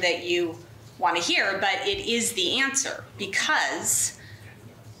answer that you want to hear, but it is the answer because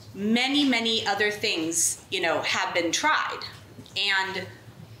many, many other things, have been tried. And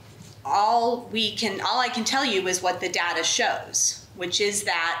all I can tell you is what the data shows, which is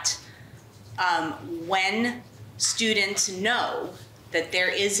that when students know that there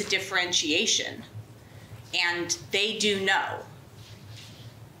is a differentiation, and they do know,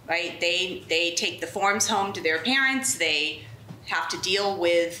 right? They take the forms home to their parents. They have to deal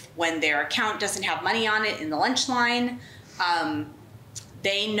with when their account doesn't have money on it in the lunch line.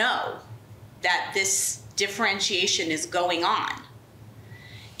 They know that this differentiation is going on.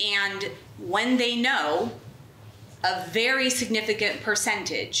 And when they know, a very significant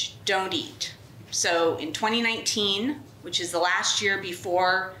percentage don't eat. So in 2019, which is the last year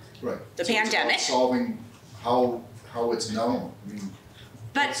before the pandemic. It's about solving how it's known. I mean,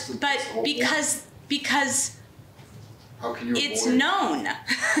 but because how can you it's avoid known.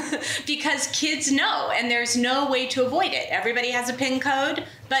 Because kids know, and there's no way to avoid it. Everybody has a PIN code,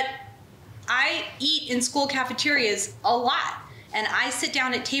 but I eat in school cafeterias a lot. And I sit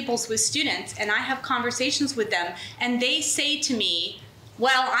down at tables with students and I have conversations with them, and they say to me,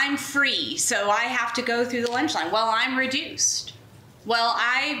 well, I'm free, so I have to go through the lunch line. Well, I'm reduced. Well,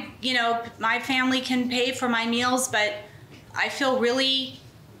 my family can pay for my meals, but I feel really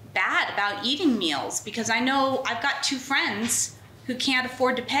bad about eating meals because I know I've got 2 friends who can't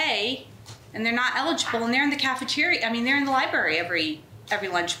afford to pay and they're not eligible, and they're in the cafeteria. I mean, they're in the library every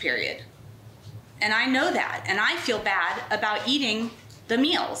lunch period. And I know that, and I feel bad about eating the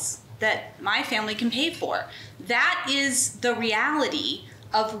meals that my family can pay for. That is the reality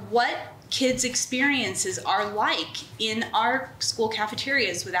of what kids' experiences are like in our school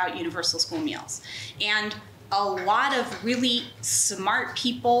cafeterias without universal school meals. And a lot of really smart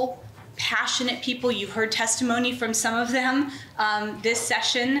people, passionate people, you've heard testimony from some of them this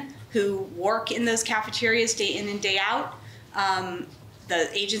session, who work in those cafeterias day in and day out. The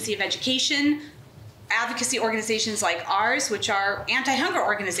Agency of Education, advocacy organizations like ours, which are anti-hunger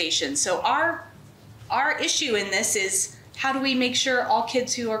organizations. So our issue in this is, how do we make sure all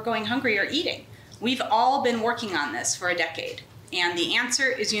kids who are going hungry are eating? We've all been working on this for a decade, and the answer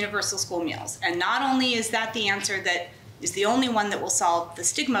is universal school meals. And not only is that the answer that is the only one that will solve the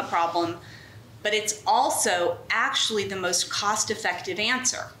stigma problem, but it's also actually the most cost-effective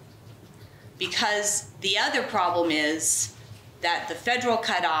answer. Because the other problem is that the federal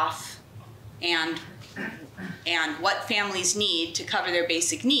cutoff and what families need to cover their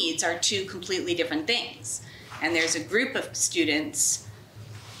basic needs are 2 completely different things. And there's a group of students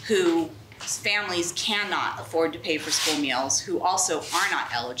whose families cannot afford to pay for school meals, who also are not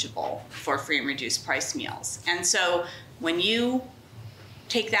eligible for free and reduced price meals. And so when you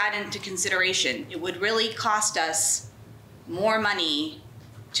take that into consideration, it would really cost us more money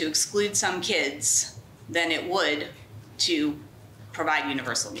to exclude some kids than it would to provide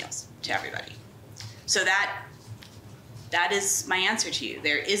universal meals to everybody. So that is my answer to you.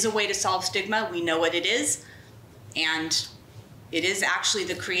 There is a way to solve stigma. We know what it is. And it is actually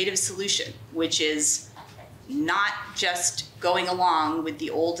the creative solution, which is not just going along with the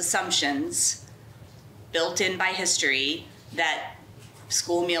old assumptions built in by history that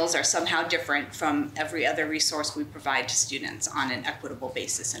school meals are somehow different from every other resource we provide to students on an equitable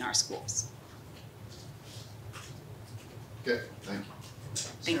basis in our schools. Okay, thank you.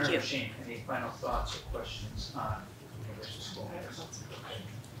 Thank Senator you. Sheen, any final thoughts or questions on universal school meals?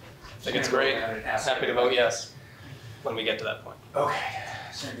 I think it's great. Happy to vote yes when we get to that point. Okay,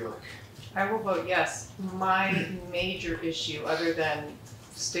 Senator Gillick. I will vote yes. My major issue, other than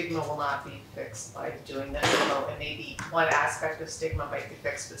stigma will not be fixed by doing this, although and maybe one aspect of stigma might be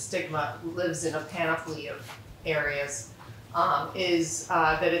fixed, but stigma lives in a panoply of areas, is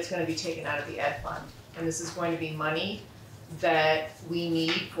that it's going to be taken out of the ed fund. And this is going to be money that we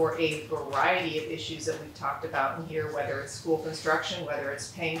need for a variety of issues that we've talked about in here, whether it's school construction, whether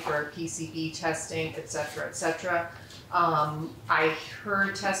it's paying for PCB testing, et cetera, et cetera. I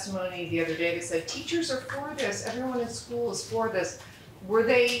heard testimony the other day that said teachers are for this, everyone in school is for this. Were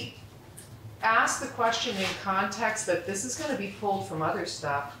they asked the question in context that this is going to be pulled from other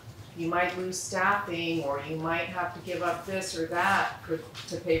stuff? You might lose staffing, or you might have to give up this or that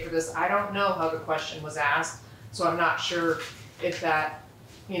to pay for this. I don't know how the question was asked, so I'm not sure if that,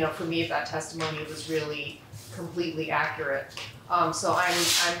 for me, if that testimony was really completely accurate. So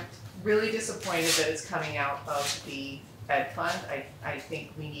I'm really disappointed that it's coming out of the ed fund. I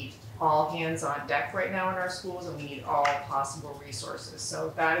think we need all hands on deck right now in our schools, and we need all possible resources.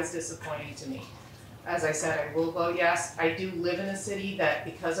 So that is disappointing to me. As I said, I will vote yes. I do live in a city that,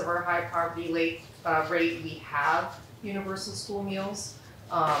 because of our high poverty rate, we have universal school meals.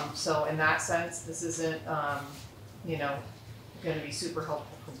 So in that sense, this isn't, going to be super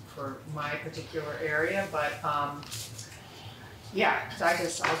helpful for my particular area, but Yeah, so I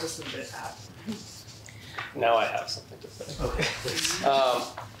guess I'll just leave it at that. Now I have something to say. Okay, please.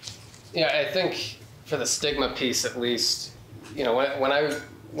 Yeah, I think for the stigma piece at least, you know, when I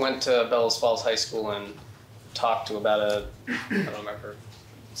went to Bellows Falls High School and talked to about I don't remember,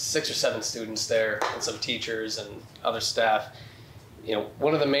 6 or 7 students there and some teachers and other staff, you know,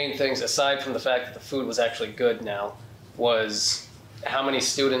 one of the main things, aside from the fact that the food was actually good now, was how many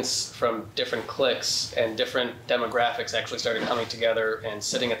students from different cliques and different demographics actually started coming together and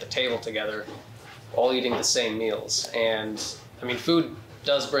sitting at the table together, all eating the same meals. And I mean, food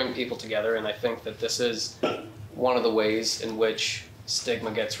does bring people together, and I think that this is one of the ways in which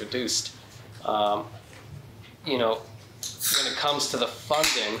stigma gets reduced. You know, when it comes to the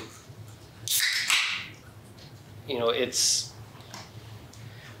funding, you know,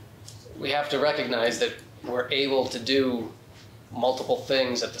 we have to recognize that we're able to do multiple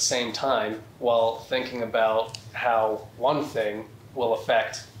things at the same time while thinking about how one thing will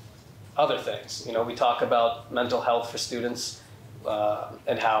affect other things. You know, we talk about mental health for students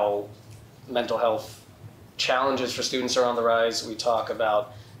and how mental health challenges for students are on the rise. We talk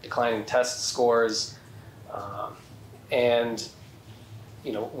about declining test scores. And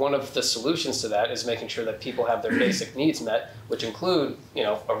you know, one of the solutions to that is making sure that people have their basic needs met, which include, you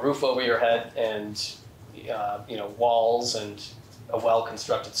know, a roof over your head and, you know, walls and a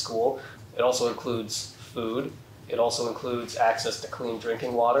well-constructed school. It also includes food. It also includes access to clean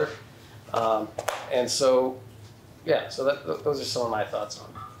drinking water. And so, yeah, so those are some of my thoughts on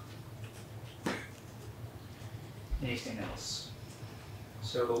it. Anything else?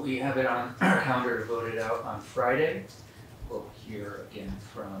 So we have it on our calendar to vote it out on Friday. We'll hear again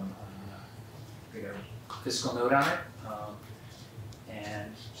from, we got a fiscal note on it,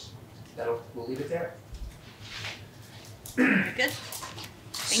 and we'll leave it there. Very good.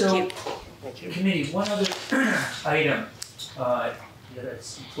 Thank you. Committee, one other item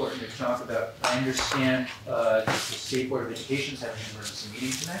that's important to talk about. I understand the State Board of Education is having an emergency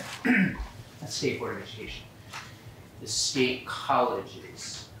meeting tonight. Not State Board of Education. The State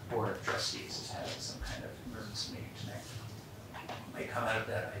College's Board of Trustees is having some kind of emergency meeting tonight. Might come out of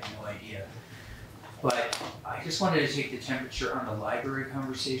that, I have no idea. But I just wanted to take the temperature on the library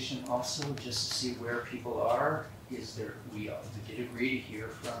conversation also, just to see where people are. We did agree to hear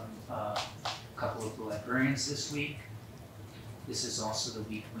from a couple of the librarians this week. This is also the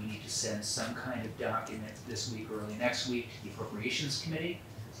week we need to send some kind of document this week or early next week to the Appropriations Committee.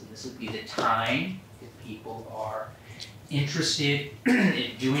 So this would be the time if people are interested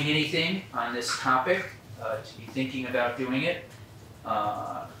in doing anything on this topic, to be thinking about doing it.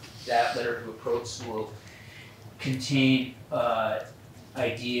 That letter to approach will contain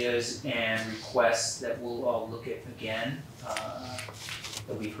ideas and requests that we'll all look at again,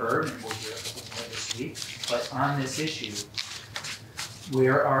 that we've heard, and we'll hear a couple more this week. But on this issue,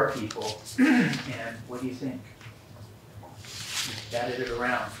 where are people, and what do you think? We've batted it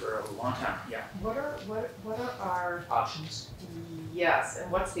around for a long time. Yeah. What are our Options? Yes,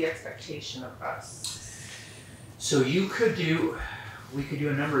 and what's the expectation of us? So we could do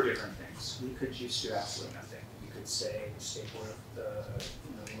a number of different things. We could just do absolutely nothing. We could say the State Board of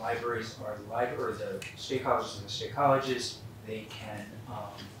the libraries are the state colleges are the state colleges. They can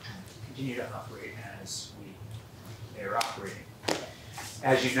continue to operate as they are operating.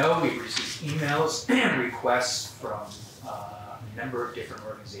 As you know, we've received emails and requests from a number of different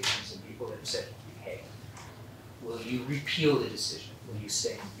organizations and people that have said, hey, will you repeal the decision? Will you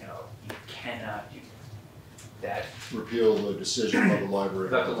say, no, you cannot do that? Repeal the decision of the library.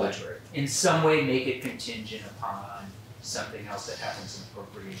 About the library. In some way, make it contingent upon something else that happens in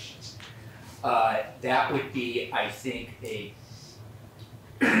appropriations. That would be, I think, a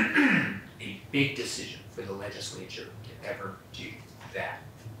big decision for the legislature to ever do that.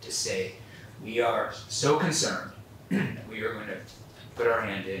 To say, we are so concerned that we are going to put our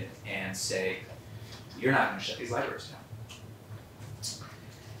hand in and say, you're not going to shut these libraries down.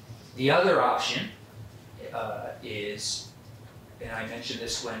 The other option is, and I mentioned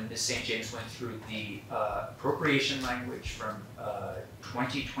this when Ms. St. James went through the appropriation language from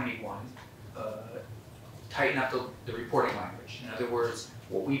 2021, tighten up the reporting language. In other words,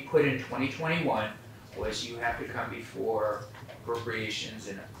 what we put in 2021 was you have to come before appropriations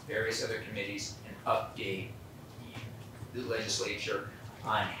and various other committees and update the legislature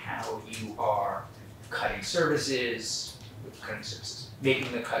on how you are cutting services,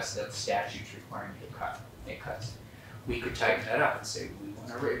 making the cuts that the statute's requiring you to make cuts. We could tighten that up and say, we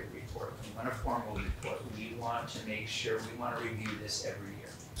want a written report, we want a formal report, we want to make sure, we want to review this every year.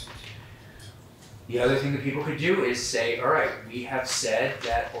 The other thing that people could do is say, all right, we have said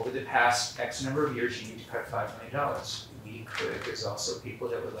that over the past X number of years, you need to cut $5 million. we could, there's also people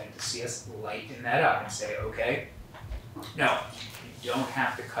that would like to see us lighten that up and say, okay, no, you don't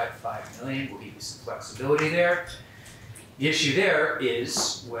have to cut 5 million, we'll give you some flexibility there. The issue there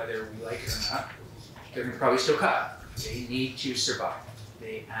is, whether we like it or not, they're gonna probably still cut. They need to survive.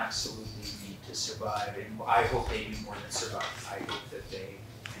 They absolutely need to survive, and I hope they do more than survive. I hope that they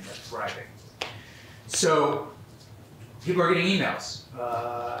end up thriving. So, people are getting emails.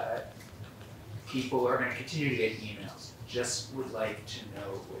 People are gonna continue to get emails. Just would like to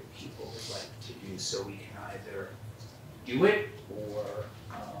know what people would like to do, so we can either do it or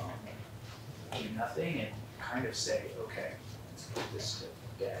do nothing and kind of say, okay, let's put this to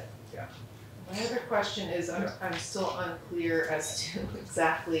bed. Yeah. My other question is, I'm still unclear as to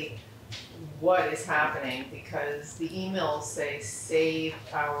exactly what is happening, because the emails say save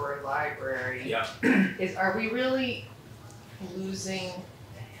our library. Yeah. Are we really losing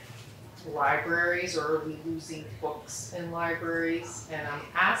libraries, or are we losing books in libraries? And I'm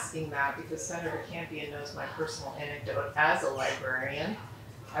asking that because Senator Campion knows my personal anecdote as a librarian,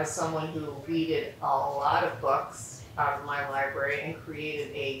 as someone who weeded a lot of books out of my library and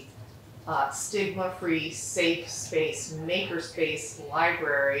created a stigma-free, safe space, makerspace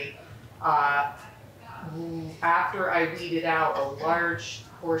library. After I weeded out a large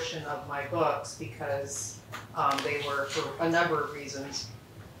portion of my books because they were, for a number of reasons,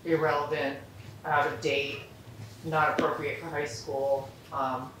 irrelevant, out of date, not appropriate for high school,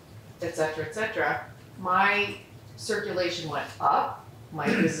 et cetera, my circulation went up, my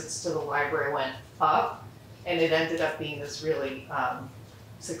visits to the library went up, and it ended up being this really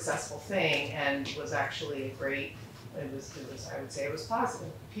successful thing, and was actually a great, it was, I would say it was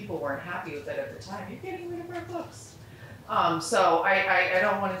positive. People weren't happy with it at the time. You're getting rid of our books. So I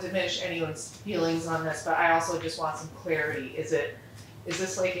don't want to diminish anyone's feelings on this, but I also just want some clarity. Is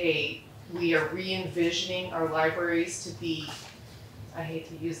this like we are re-envisioning our libraries to be, I hate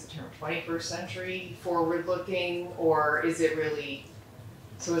to use the term 21st century, forward-looking, or is it really,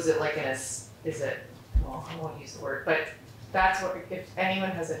 so is it like well, I won't use the word, but that's what, if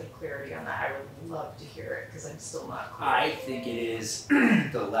anyone has any clarity on that, I would love to hear it, because I'm still not clear. I think it is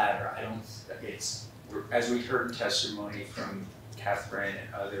the latter. As we heard in testimony from Catherine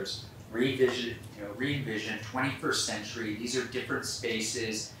and others, re-envision 21st century, these are different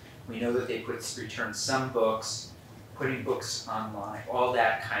spaces. We know that they return some books, putting books online, all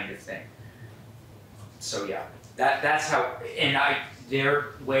that kind of thing. So yeah, that's how, and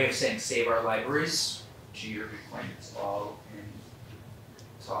their way of saying save our libraries, to your point, it's all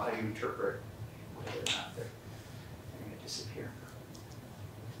how you interpret whether or not they're going to disappear.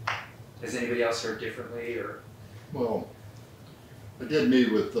 Has anybody else heard differently, or? Well, I did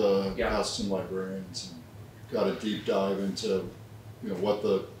meet with Yeah. Aston librarians and got a deep dive into, what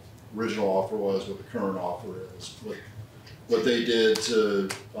the original offer was, what the current offer is, what they did to,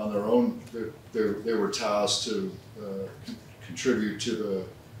 on their own. They were tasked to contribute to the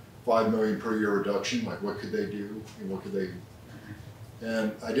 $5 million per year reduction. Like, what could they do, and what could they?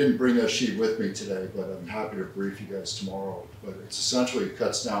 And I didn't bring that sheet with me today, but I'm happy to brief you guys tomorrow. But it's essentially, it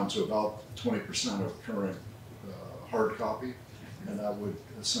cuts down to about 20% of current hard copy, and that would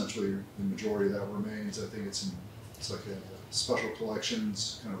essentially, the majority of that remains. I think it's like a special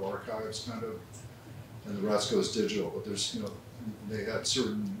collections kind of archives kind of, and the rest goes digital. But there's, they had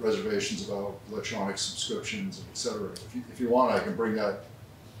certain reservations about electronic subscriptions, et cetera. If you want, I can bring that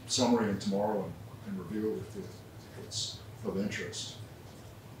summary in tomorrow and review it with you if it's of interest.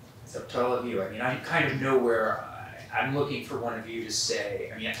 It's up to all of you. I mean, I kind of know where I'm looking for one of you to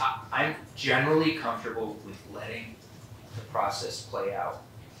say. I mean, I'm generally comfortable with letting the process play out,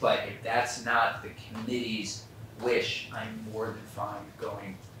 but if that's not the committee's wish, I'm more than fine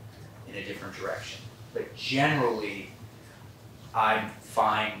going in a different direction. But generally, I'm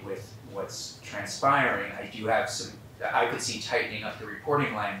fine with what's transpiring. I do have I could see tightening up the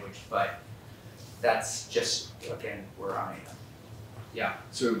reporting language, but that's just, again, where I am. Yeah.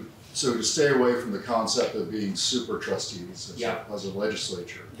 So to stay away from the concept of being super trustees as a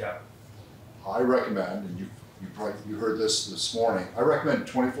legislature, I recommend, and you heard this morning, I recommend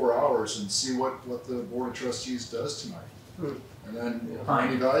 24 hours and see what the Board of Trustees does tonight. And then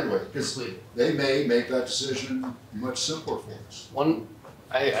evaluate, because they may make that decision much simpler for us.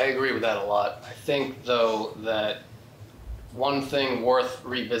 I agree with that a lot. I think, though, that one thing worth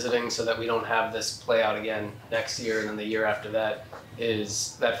revisiting so that we don't have this play out again next year and then the year after that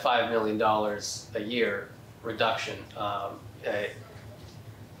is that $5 million a year reduction. I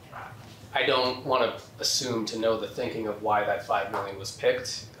don't want to assume to know the thinking of why that $5 million was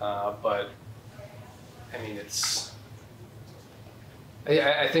picked, but I mean,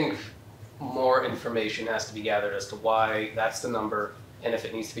 I think more information has to be gathered as to why that's the number, and if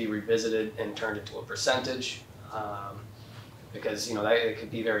it needs to be revisited and turned into a percentage. Because it could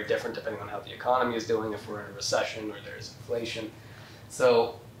be very different depending on how the economy is doing, if we're in a recession or there's inflation.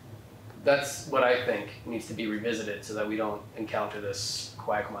 So that's what I think needs to be revisited so that we don't encounter this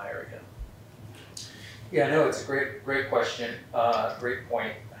quagmire again. Yeah, no, it's a great question, great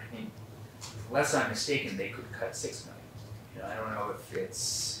point. I mean, unless I'm mistaken, they could cut $6 million. I don't know if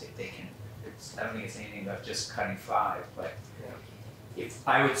they can. I don't think it's anything about just cutting 5, but if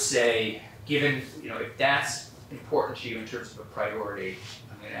I would say, given if that's important to you in terms of a priority,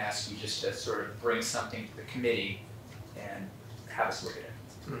 I'm going to ask you just to sort of bring something to the committee and have us look at it.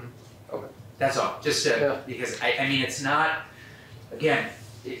 Mm-hmm. Okay. That's all. Just because I mean, it's not. Again,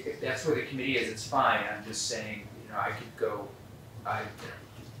 if that's where the committee is, it's fine. I'm just saying, I could go.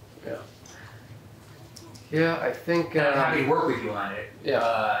 Yeah, I think. I'm happy to work with you on it.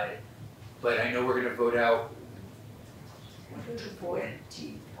 Yeah. But I know we're going to vote out 21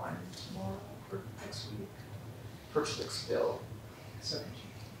 tomorrow for next week. Purchase bill 17.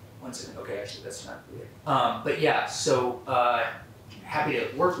 1 okay, actually that's not weird. But yeah, so happy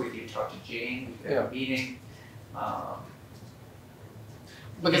to work with you, talk to Jane, we could have a meeting.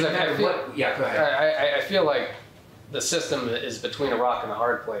 Because I feel, go ahead. I feel like the system is between a rock and a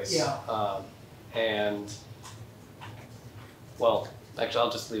hard place. Yeah. And well, actually,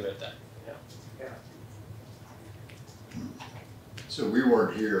 I'll just leave it at that. So we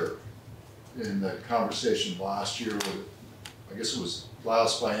weren't here in the conversation last year, I guess it was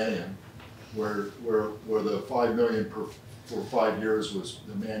last biennium, where the 5 million for 5 years was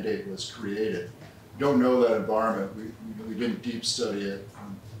the mandate was created. Don't know that environment. We didn't deep study it.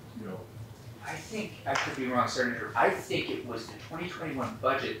 I think I could be wrong, Senator. I think it was the 2021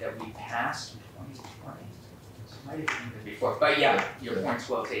 budget that we passed in 2020. So it might have been before. But yeah, your point's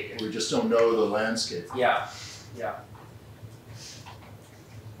well taken. We just don't know the landscape. Yeah.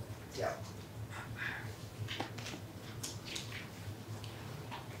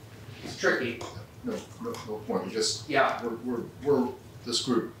 It's tricky. No point. We just we're this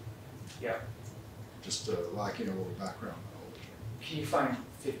group. Yeah. Just lacking a little background knowledge. Can you find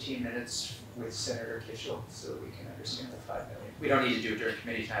 15 minutes with Senator Kitchell so that we can understand the 5 million? We don't need to do it during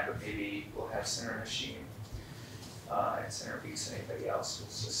committee time, but maybe we'll have Senator Hashim and Senator Weeks and anybody else.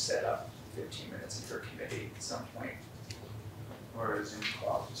 Let's just set up 15 minutes for committee at some point, or a Zoom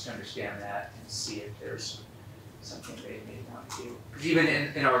call, just to understand that and see if there's something they may want to do. Because even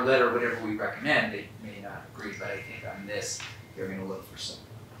in our letter, whatever we recommend, they may not agree, but I think on this, they're going to look for some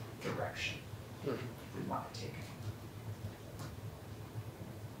direction we want to take.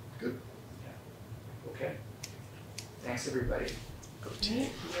 Good. Yeah. Okay. Thanks, everybody. Thank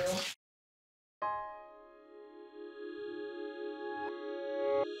you.